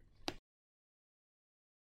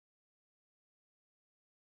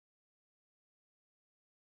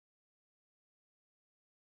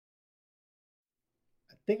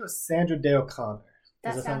 I think it was Sandra Day O'Connor.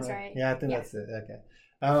 That sounds right. Yeah, I think that's it. Okay.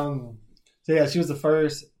 So yeah, she was the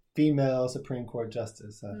first female Supreme Court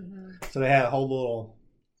justice. So they had a whole little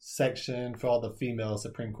section for all the female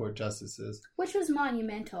Supreme Court justices, which was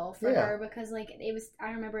monumental for her because like it was. I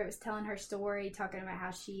remember it was telling her story, talking about how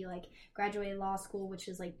she like graduated law school, which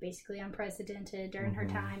is like basically unprecedented during her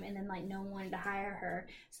time, and then like no one wanted to hire her,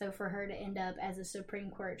 so for her to end up as a Supreme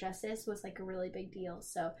Court justice was like a really big deal.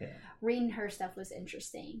 So reading her stuff was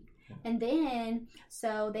interesting. And then,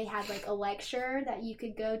 so they had like a lecture that you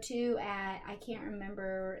could go to at, I can't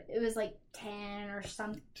remember, it was like 10 or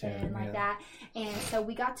something like that. And so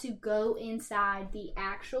we got to go inside the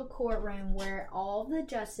actual courtroom where all the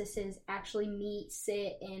justices actually meet,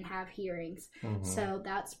 sit, and have hearings. So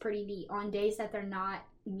that's pretty neat. On days that they're not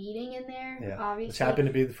meeting in there, obviously. Which happened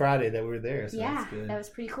to be the Friday that we were there. So yeah, that was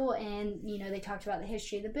pretty cool. And, they talked about the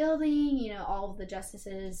history of the building, all of the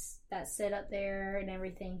justices that sit up there and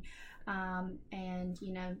everything. And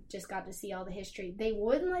just got to see all the history. They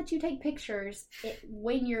wouldn't let you take pictures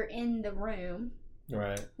when you're in the room,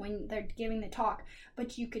 right? When they're giving the talk,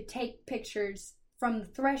 but you could take pictures from the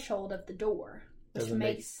threshold of the door, which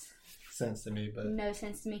makes sense to me, but no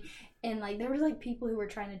sense to me. And like there was like people who were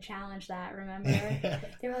trying to challenge that. Remember,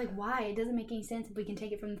 they were like, "Why? It doesn't make any sense if we can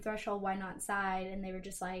take it from the threshold. Why not inside?" And they were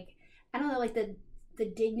just like, "I don't know, like the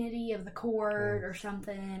dignity of the court or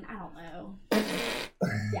something. I don't know."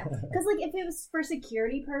 Yeah, because like if it was for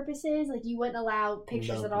security purposes, like you wouldn't allow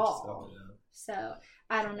pictures at all. So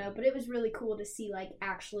I don't know, but it was really cool to see like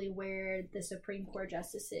actually where the Supreme Court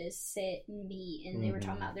justices sit and meet, and they were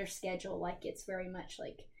talking about their schedule. Like it's very much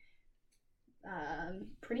like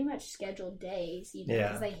pretty much scheduled days,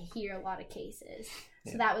 because they hear a lot of cases.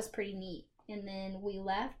 So that was pretty neat. And then we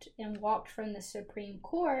left and walked from the Supreme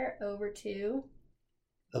Court over to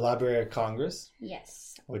the Library of Congress.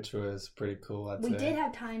 Yes. Which was pretty cool, I'd we say. did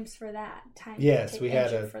have times for that. Yes, we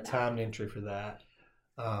had a timed entry for that.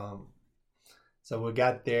 So we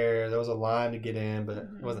got there. There was a line to get in, but it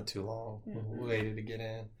wasn't too long. We waited to get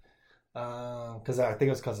in. Because I think it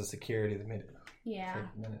was because of security that made it take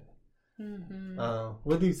a minute.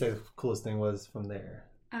 What do you say the coolest thing was from there?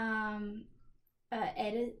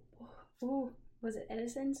 Was it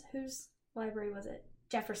Edison's? Whose library was it?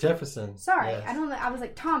 Jefferson. Sorry, yes. I don't know. I was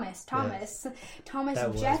like Thomas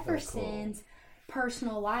Jefferson's cool.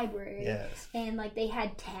 personal library. Yes. And like they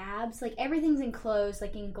had tabs, like everything's enclosed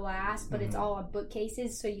like in glass, but it's all on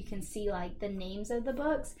bookcases, so you can see like the names of the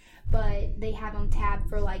books, but they have them tabbed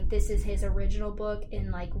for like this is his original book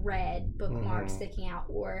in like red bookmarks sticking out,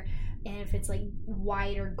 and if it's like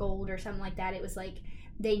white or gold or something like that, it was like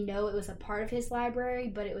they know it was a part of his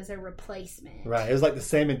library, but it was a replacement. Right. It was like the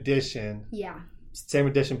same edition. Yeah. Same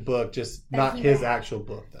edition book, just not his actual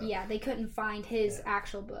book, though. Yeah, they couldn't find his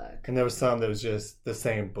actual book. And there was some that was just the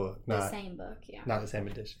same book. The same book, yeah. Not the same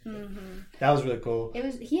edition. That was really cool.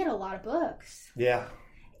 He had a lot of books. Yeah.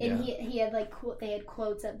 And he had like they had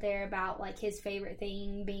quotes up there about like his favorite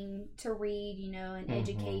thing being to read, and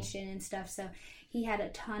education and stuff. So he had a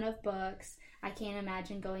ton of books. I can't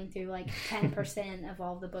imagine going through like 10% of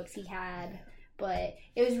all the books he had. But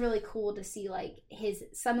it was really cool to see like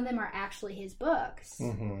some of them are actually his books.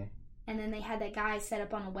 And then they had that guy set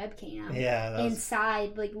up on a webcam. Yeah.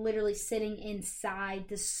 Inside, like literally sitting inside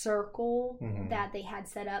the circle that they had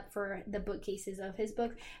set up for the bookcases of his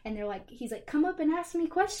books. And he's like, come up and ask me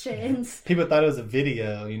questions. People thought it was a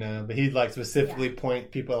video, but he'd like specifically point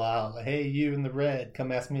people out. Like, hey, you in the red,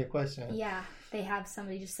 come ask me a question. Yeah. They have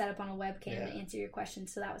somebody just set up on a webcam to answer your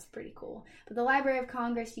questions, so that was pretty cool. But the Library of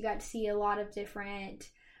Congress, you got to see a lot of different.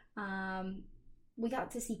 We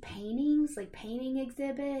got to see paintings, like painting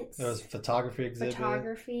exhibits. There was photography exhibit.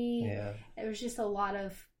 Yeah. It was just a lot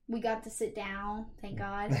of. We got to sit down, thank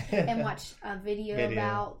God, and watch a video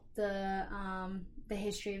about the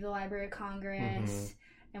history of the Library of Congress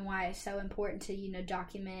and why it's so important to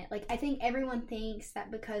document. Like I think everyone thinks that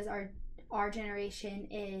because our generation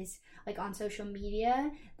is like on social media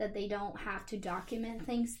that they don't have to document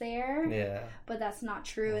things there. Yeah. But that's not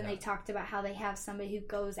true. And they talked about how they have somebody who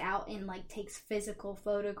goes out and like takes physical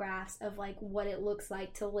photographs of like what it looks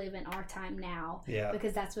like to live in our time now. Yeah.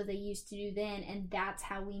 Because that's what they used to do then, and that's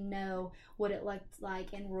how we know what it looked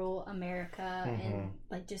like in rural America and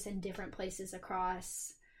like just in different places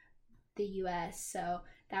across the US. So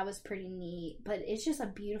that was pretty neat, but it's just a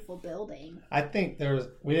beautiful building. I think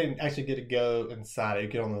we didn't actually get to go inside it, you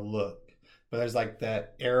could only look. But there's like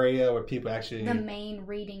that area where people actually... The main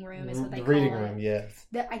reading room is what they call it. The reading room, yes.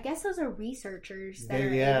 I guess those are researchers that are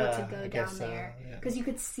able to go down so, there. Because you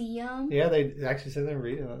could see them. Yeah, they actually said they're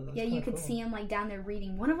reading. Yeah, you could see them like down there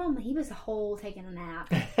reading. One of them, he was taking a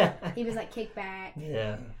nap. He was like kicked back.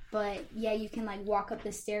 Yeah. But yeah, you can like walk up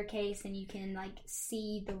the staircase and you can like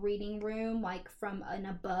see the reading room like from an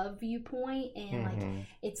above viewpoint. And like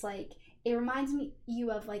it's like... It reminds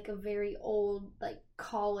you of like a very old like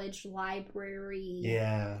college library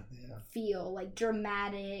feel, like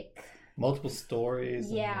dramatic. Multiple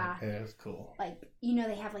stories. Yeah. It was cool. Like,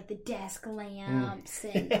 they have like the desk lamps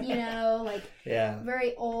and, like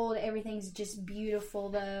very old. Everything's just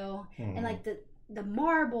beautiful though. And like the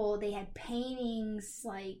marble, they had paintings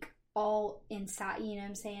like all inside, you know what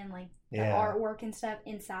I'm saying? Like the artwork and stuff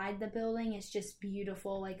inside the building is just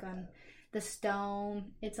beautiful, like on... The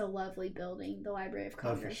stone, it's a lovely building, the Library of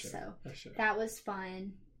Congress. For sure. That was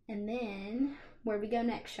fun. And then, where'd we go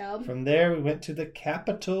next, Shelby? From there, we went to the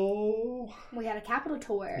Capitol. We had a Capitol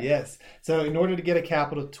tour. Yes. So, in order to get a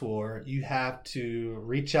Capitol tour, you have to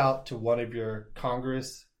reach out to one of your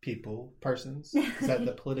Congress persons. Is that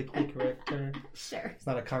the politically correct term? Sure. It's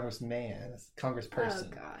not a congressman, it's a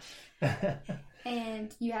congressperson. Oh, gosh.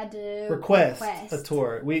 And you had to request a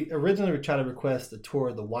tour. We originally tried to request a tour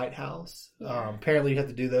of the White House. Yeah. Apparently, you have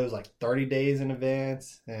to do those like 30 days in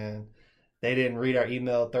advance, and they didn't read our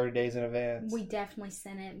email 30 days in advance. We definitely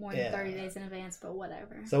sent it more than 30 days in advance, but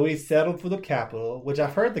whatever. So we settled for the Capitol, which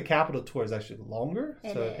I've heard the Capitol tour is actually longer,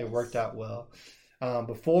 it worked out well.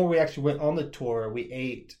 Before we actually went on the tour, we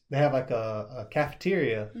ate. They have like a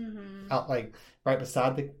cafeteria out like right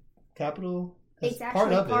beside the Capitol. It's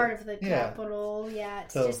actually part of the Capitol. Yeah,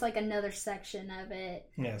 it's just like another section of it.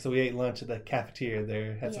 Yeah, so we ate lunch at the cafeteria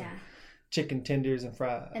there. Had some chicken tenders and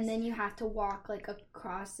fries. And then you have to walk like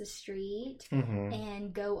across the street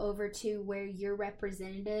and go over to where your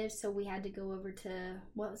representative. So we had to go over to,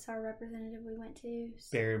 what was our representative we went to?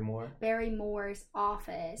 Barry Moore's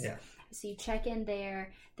office. Yeah. So you check in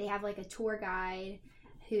there. They have like a tour guide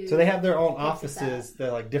who. So they have their own picks us offices.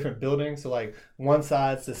 They're like different buildings. So like one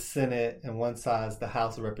side's the Senate and one side's the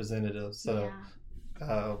House of Representatives. So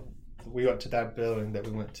we went to that building that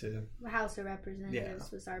we went to. The House of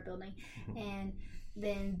Representatives was our building. And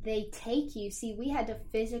then they take you. See, we had to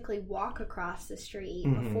physically walk across the street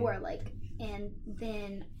before, and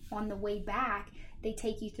then on the way back, they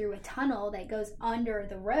take you through a tunnel that goes under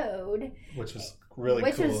the road, which was really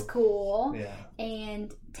which cool. was cool, yeah,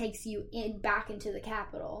 and takes you back into the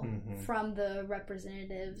Capitol from the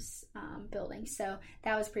Representatives building. So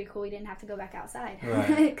that was pretty cool. We didn't have to go back outside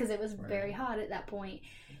because it was very hot at that point.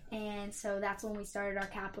 And so that's when we started our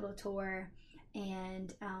Capitol tour.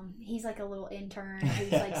 And he's like a little intern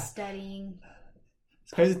who's like studying.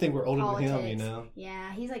 It's crazy to think we're older politics. than him, you know?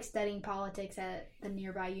 Yeah, he's like studying politics at the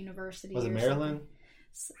nearby university. Was it Maryland?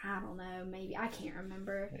 I don't know, maybe. I can't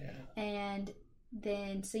remember. Yeah. And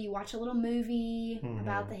then, so you watch a little movie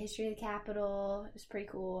about the history of the Capitol. It was pretty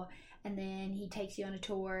cool. And then he takes you on a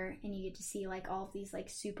tour, and you get to see like all of these like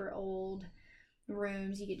super old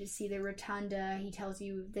rooms. You get to see the rotunda. He tells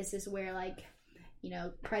you this is where like, you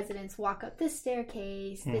know, presidents walk up this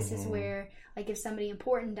staircase. This is where, like, if somebody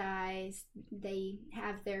important dies, they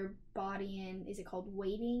have their body in, is it called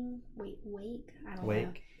wake? I don't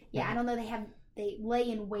know. Yeah, I don't know. They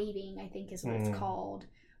lay in waiting, I think is what it's called,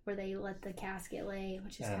 where they let the casket lay,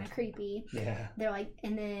 which is kind of creepy. Yeah. They're like,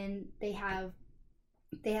 and then they had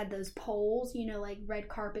those poles, you know, like red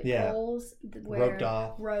carpet poles. Where, roped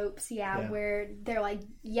off. Ropes, where they're like,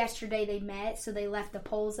 yesterday they met, so they left the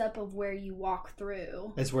poles up of where you walk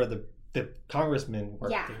through. It's where the congressmen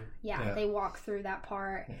work through. Yeah, they walk through that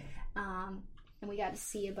part. Yeah. And we got to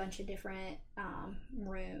see a bunch of different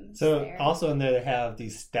rooms. So there. Also in there they have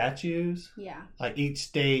these statues. Yeah. Like each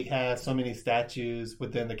state has so many statues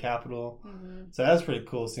within the Capitol. So that's pretty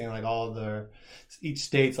cool seeing like each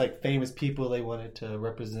state's like famous people they wanted to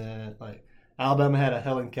represent. Like Alabama had a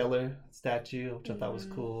Helen Keller statue, which I thought was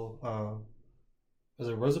cool. Was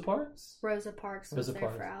it Rosa Parks? Rosa Parks was there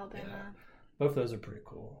for Alabama. Yeah. Both of those are pretty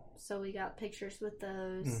cool. So we got pictures with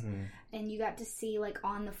those. And you got to see, like,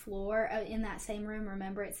 on the floor, in that same room,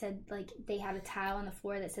 remember it said, like, they had a tile on the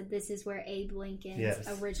floor that said, this is where Abe Lincoln's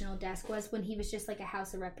original desk was when he was just, like, a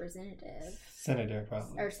House of Representative. Senator,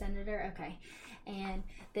 probably. Or senator, okay. And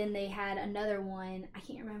then they had another one, I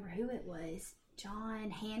can't remember who it was. John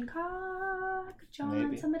Hancock?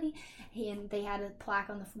 Maybe. Somebody? And they had a plaque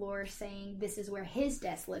on the floor saying this is where his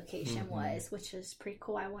desk location was, which was pretty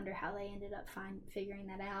cool. I wonder how they ended up figuring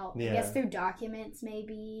that out. I guess through documents,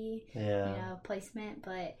 maybe, you know, placement,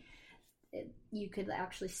 but you could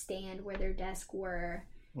actually stand where their desk were.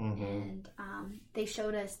 And they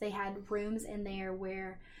showed us, they had rooms in there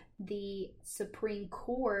where the Supreme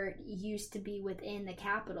Court used to be within the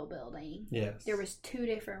Capitol building. Yes. There was 2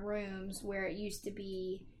 different rooms where it used to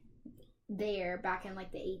be there back in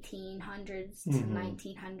like the 1800s to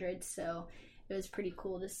 1900s. So it was pretty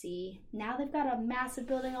cool to see. Now they've got a massive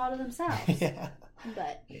building all to themselves.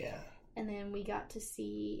 And then we got to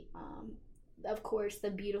see, of course,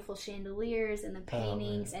 the beautiful chandeliers and the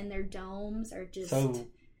paintings and their domes are just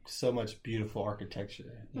so much beautiful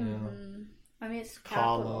architecture. You know? I mean, it's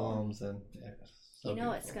columns and you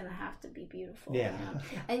know, it's gonna have to be beautiful. Yeah,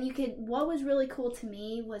 you know? And what was really cool to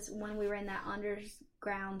me was when we were in that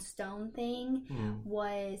underground stone thing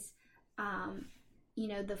was, you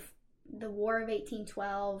know, the War of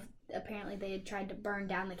 1812. Apparently, they had tried to burn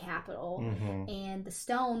down the Capitol, and the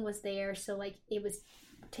stone was there, so like it was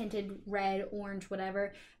tinted red, orange,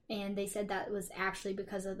 whatever. And they said that was actually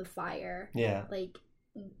because of the fire. Yeah, like.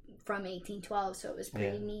 From 1812, so it was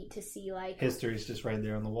pretty neat to see like history's just right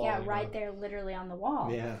there on the wall. Yeah, right there, literally on the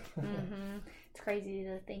wall. Yeah, it's crazy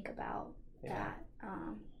to think about that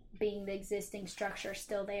being the existing structure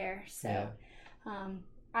still there. So,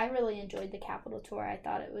 I really enjoyed the Capitol tour. I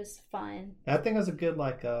thought it was fun. I think it was a good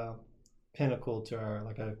like pinnacle to our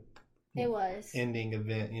it was ending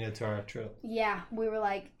event, you know, to our trip. Yeah, we were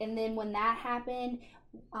like, and then when that happened.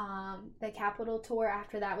 The Capitol tour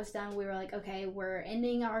after that was done, we were like, okay, we're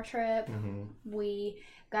ending our trip. We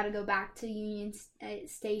got to go back to Union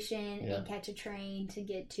Station and catch a train to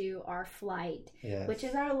get to our flight, which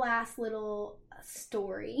is our last little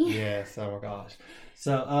story. Yes, oh my gosh.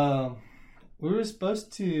 So we were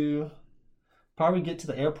supposed to probably get to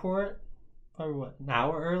the airport probably an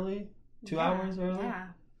hour early, 2 hours early. Yeah,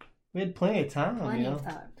 we had plenty of time. Plenty of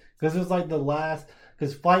time, because it was like the last.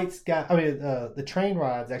 Because flights the train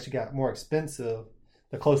rides actually got more expensive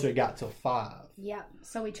the closer it got to 5. Yep.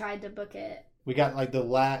 So we tried to book it. We got like the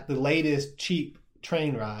latest cheap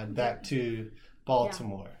train ride back to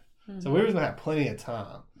Baltimore. So we were going to have plenty of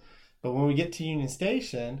time. But when we get to Union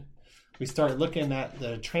Station, we started looking at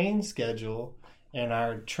the train schedule, and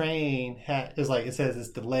our train it says it's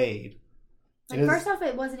delayed. Like, first off,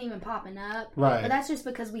 it wasn't even popping up. Right. But that's just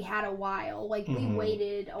because we had a while. Like, we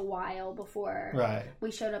waited a while before we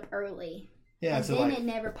showed up early. Yeah. And then it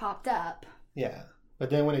never popped up. Yeah. But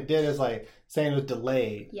then when it did, it was like saying it was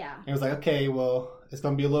delayed. Yeah. And it was like, okay, well, it's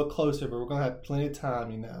going to be a little closer, but we're going to have plenty of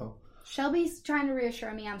time, you know. Shelby's trying to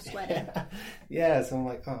reassure me I'm sweating. Yeah, so I'm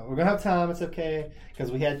like, oh, we're going to have time. It's okay. Because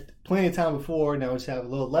we had plenty of time before. Now we just have a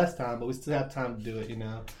little less time, but we still have time to do it, you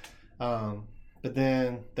know. But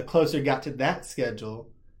then the closer it got to that schedule,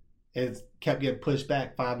 it kept getting pushed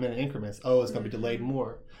back 5-minute increments. Oh, it's going to be delayed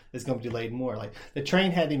more. It's going to be delayed more. Like, the train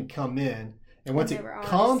hadn't even come in. And once it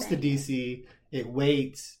comes to DC, it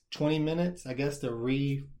waits 20 minutes, I guess, to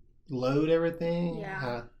reload everything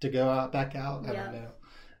to go out back out. I don't know.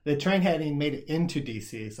 The train hadn't even made it into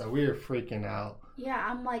DC, so we were freaking out. Yeah,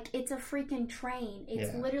 I'm like, it's a freaking train.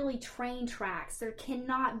 It's literally train tracks. There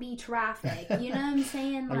cannot be traffic. You know what I'm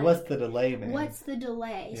saying? Like, what's the delay, man? What's the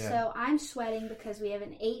delay? Yeah. So I'm sweating because we have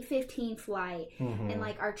an 8:15 flight, and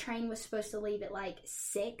like our train was supposed to leave at like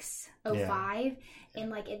 6:05, and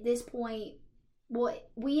like at this point, well,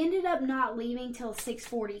 we ended up not leaving till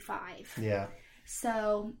 6:45. Yeah.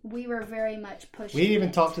 So we were very much pushing. We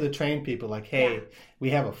even talked to the train people, like, hey, we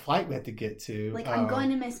have a flight we have to get to. Like, I'm going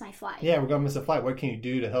to miss my flight. Yeah, we're going to miss a flight. What can you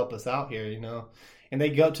do to help us out here, you know? And they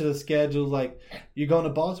go up to the schedule, like, you're going to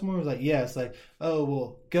Baltimore? I was like, yes. Like, oh,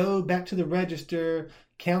 well, go back to the register,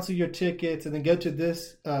 cancel your tickets, and then go to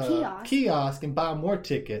this kiosk and buy more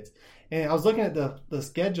tickets. And I was looking at the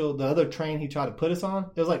schedule, the other train he tried to put us on,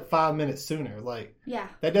 it was like 5 minutes sooner. Like,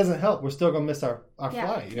 that doesn't help. We're still going to miss our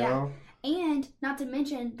flight, you know? And not to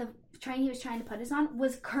mention, the train he was trying to put us on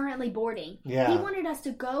was currently boarding. Yeah. He wanted us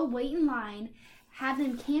to go wait in line, have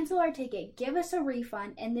them cancel our ticket, give us a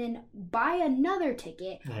refund, and then buy another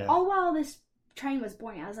ticket, all while this train was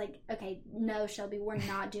boarding. I was like, okay, no, Shelby, we're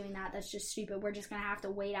not doing that. That's just stupid. We're just going to have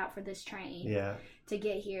to wait out for this train to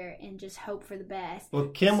get here and just hope for the best. Well,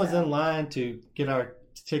 Kim was in line to get our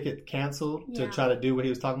ticket canceled to try to do what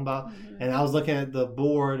he was talking about. And I was looking at the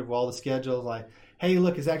board of all the schedules, like, hey,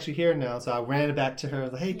 look, it's actually here now. So I ran it back to her. I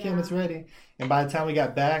was like, hey, Kim, it's ready. And by the time we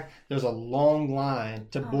got back, there's a long line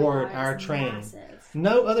to board our train. Massive.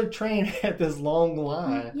 No other train had this long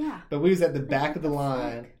line. Yeah. But we was at the back of the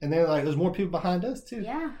line. And then, like, there's more people behind us, too.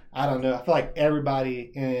 Yeah. I don't know. I feel like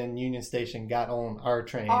everybody in Union Station got on our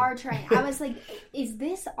train. Our train. I was like, is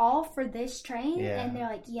this all for this train? Yeah. And they're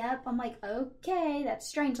like, yep. I'm like, okay, that's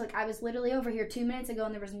strange. Like, I was literally over here 2 minutes ago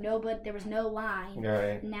and there was no line.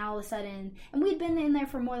 Right. Now all of a sudden, and we'd been in there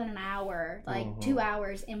for more than an hour, like 2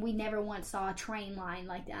 hours, and we never once saw a train line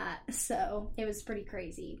like that. So it was pretty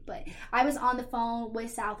crazy. But I was on the phone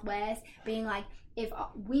with Southwest being like, if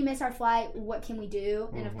we miss our flight, what can we do?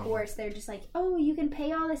 And of course they're just like, oh, you can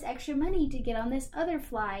pay all this extra money to get on this other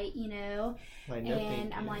flight, you know. Like, no,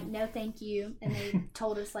 and I'm like, no thank you. And they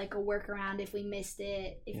told us like a workaround if we missed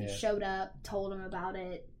it, if you showed up, told them about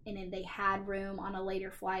it, and if they had room on a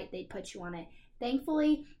later flight, they'd put you on it.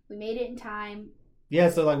 Thankfully we made it in time.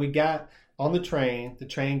 So like we got on the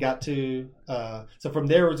train got to, so from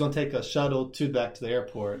there it was going to take a shuttle back to the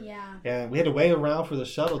airport. Yeah. And we had to wait around for the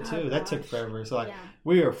shuttle too. That took forever. So like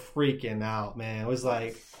we were freaking out, man. It was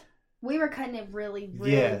like. We were cutting it really,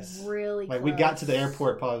 really like close. we got to the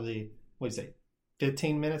airport probably, what do you say,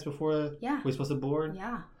 15 minutes before we were supposed to board?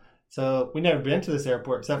 Yeah. So we never been to this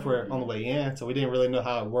airport except for on the way in. So we didn't really know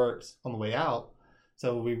how it works on the way out.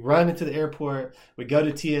 So we run into the airport, we go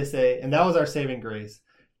to TSA, and that was our saving grace.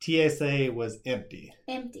 TSA was empty.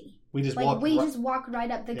 We just walked right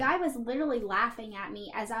up. The guy was literally laughing at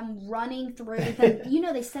me as I'm running through.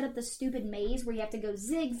 They set up the stupid maze where you have to go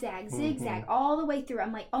zigzag all the way through.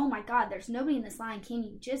 I'm like, oh my God, there's nobody in this line. Can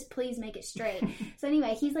you just please make it straight? So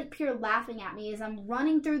anyway, he's like pure laughing at me as I'm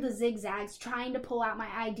running through the zigzags trying to pull out my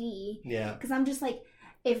ID. Yeah. Because I'm just like,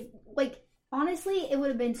 honestly, it would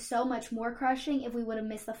have been so much more crushing if we would have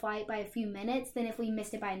missed the flight by a few minutes than if we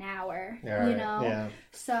missed it by an hour, you know? Yeah.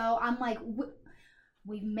 So I'm like,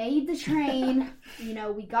 we made the train,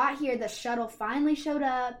 we got here, the shuttle finally showed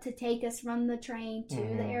up to take us from the train to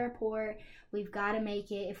the airport. We've got to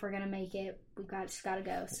make it. If we're going to make it, just got to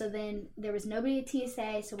go. So then there was nobody at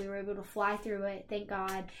TSA, so we were able to fly through it, thank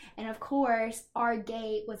God. And of course, our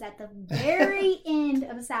gate was at the very end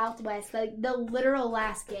of Southwest, the literal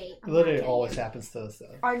last gate. Literally always happens to us,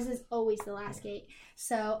 though. Ours is always the last gate.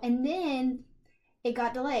 So, and then it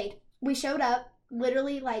got delayed. We showed up,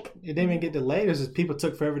 literally like... It didn't even get delayed. It was just people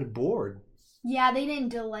took forever to board. Yeah, they didn't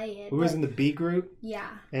delay it. We was in the B group. Yeah.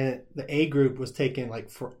 And the A group was taking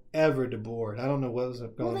like forever to board. I don't know what was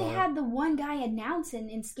going on. Well, they had the one guy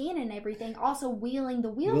announcing and scanning everything, also wheeling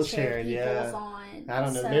the wheelchair peoples on. I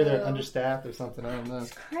don't know. Maybe they're understaffed or something. I don't know.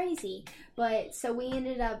 It's crazy. But so we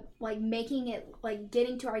ended up like making it, like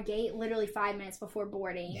getting to our gate literally 5 minutes before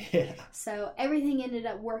boarding. Yeah. So everything ended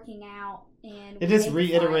up working out. And it just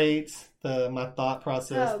reiterates my thought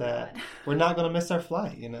process that we're not going to miss our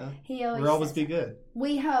flight, you know? We'll always be good.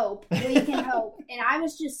 We hope. We can hope. And I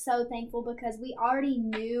was just so thankful because we already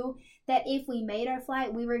knew that if we made our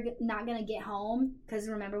flight, we were not going to get home. Because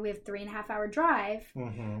remember, we have 3.5 hour drive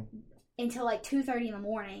until like 2:30 in the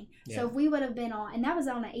morning. Yeah. So if we would have been on, and that was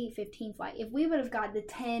on an 8:15 flight. If we would have got the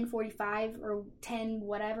 10:45 or 10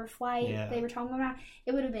 whatever flight they were talking about,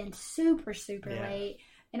 it would have been super, super late.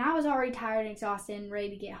 And I was already tired and exhausted and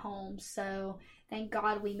ready to get home. So thank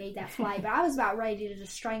God we made that flight. But I was about ready to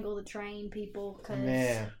just strangle the train people because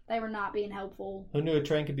they were not being helpful. Who knew a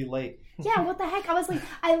train could be late? Yeah, what the heck? I was like,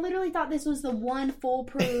 I literally thought this was the one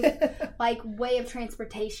foolproof like way of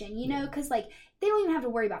transportation, you know? Because like they don't even have to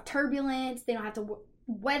worry about turbulence. They don't have to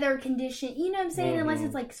weather condition. You know what I'm saying? Unless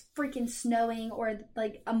it's like freaking snowing or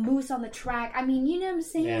like a moose on the track. I mean, you know what I'm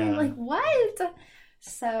saying? Yeah. Like what?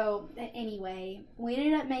 So, anyway, we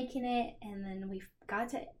ended up making it, and then we got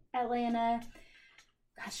to Atlanta,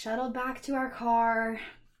 got shuttled back to our car,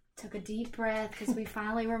 took a deep breath, because we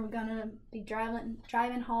finally were going to be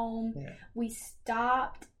driving home. Yeah. We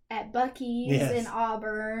stopped at Buc-ee's in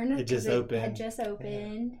Auburn. It just opened. Had just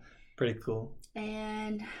opened. Yeah. Pretty cool.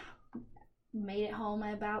 And made it home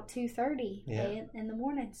at about 2:30 in the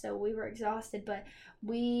morning. So we were exhausted, but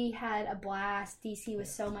we had a blast. DC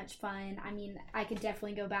was so much fun. I mean, I could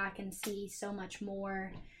definitely go back and see so much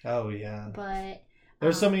more. Oh yeah. But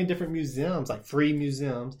there's so many different museums, like free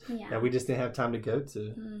museums, that we just didn't have time to go to.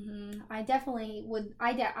 Mm-hmm. I definitely would.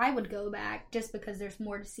 I would go back just because there's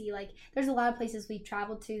more to see. Like, there's a lot of places we've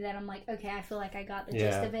traveled to that I'm like, okay, I feel like I got the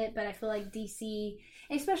gist of it. But I feel like DC,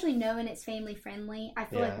 especially knowing it's family friendly, I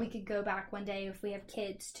feel like we could go back one day if we have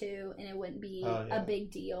kids too, and it wouldn't be a big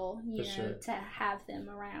deal, you know, to have them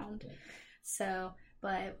around. Yeah. So,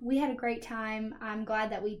 but we had a great time. I'm glad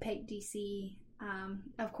that we picked DC.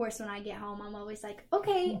 Of course, when I get home, I'm always like,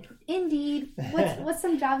 okay, indeed, what's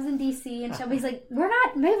some jobs in DC? And Shelby's like, we're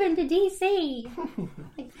not moving to DC.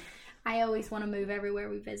 Like, I always want to move everywhere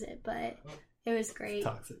we visit, but it was great. It's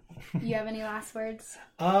toxic. You have any last words?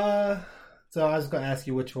 So I was going to ask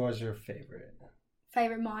you, which one was your favorite?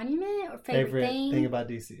 Favorite monument or favorite thing about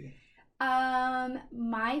DC?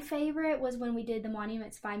 My favorite was when we did the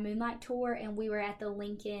Monuments by Moonlight tour and we were at the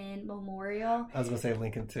Lincoln Memorial. I was gonna say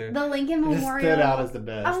Lincoln too. The Lincoln Memorial stood out as the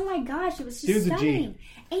best. Oh my gosh, it was just stunning.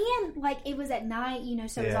 And like it was at night, you know,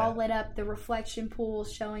 so it was all lit up. The reflection pool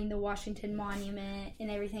showing the Washington Monument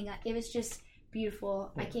and everything. It was just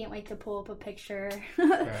beautiful. I can't wait to pull up a picture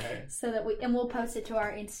so that we'll post it to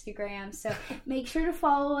our Instagram. So make sure to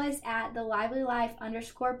follow us at the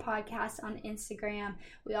livelylife_podcast on Instagram.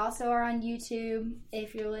 We also are on YouTube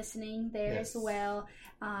if you're listening there as well.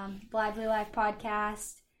 Lively Life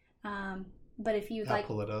Podcast. But if you'd like,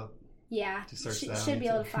 pull it up. Yeah, should be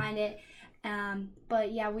able to find it.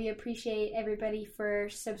 But yeah, we appreciate everybody for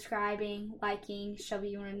subscribing, liking. Shelby,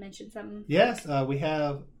 you want to mention something? Yes, we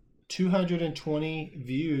have 220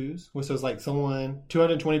 views, which was like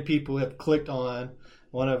 220 people have clicked on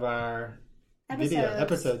one of our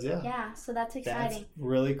episodes. Yeah, so that's exciting. That's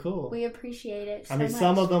really cool. We appreciate it so much.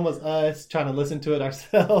 Some of them was us trying to listen to it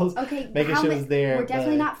ourselves. Okay, making sure it was there. We're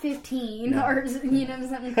definitely not 15 or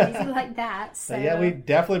something crazy like that. So yeah, we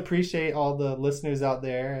definitely appreciate all the listeners out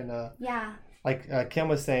there, and like Kim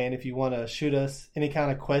was saying, if you want to shoot us any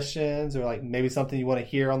kind of questions or like maybe something you want to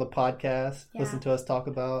hear on the podcast, listen to us talk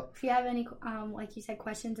about. If you have any, like you said,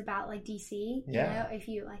 questions about like DC, you know, if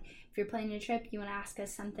you're planning a trip, you want to ask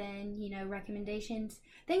us something, you know, recommendations,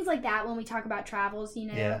 things like that when we talk about travels, you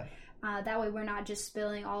know. That way we're not just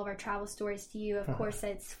spilling all of our travel stories to you. Of course,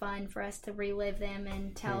 it's fun for us to relive them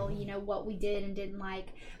and tell, you know, what we did and didn't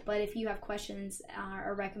like. But if you have questions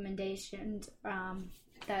or recommendations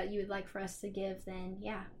that you would like for us to give, then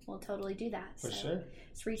we'll totally do that. For sure.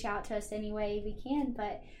 Just reach out to us any way we can.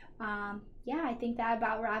 But I think that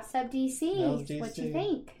about wraps up DC. What do you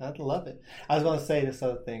think? I love it. I was going to say this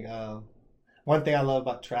other thing. One thing I love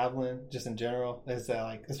about traveling, just in general, is that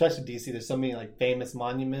like, especially DC, there's so many like famous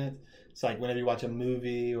monuments. So like whenever you watch a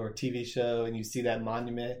movie or a TV show and you see that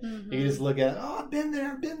monument, you just look at it, I've been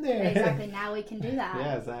there. Exactly. Now we can do that.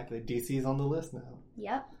 Yeah, exactly. DC's on the list now.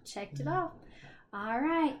 Yep. Checked it off. All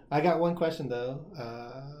right. I got one question though.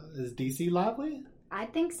 Is DC lively? I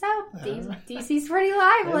think so. DC's pretty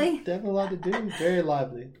lively. There's definitely a lot to do. Very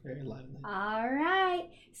lively. Very lively. All right.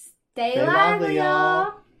 Stay lively,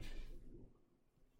 y'all.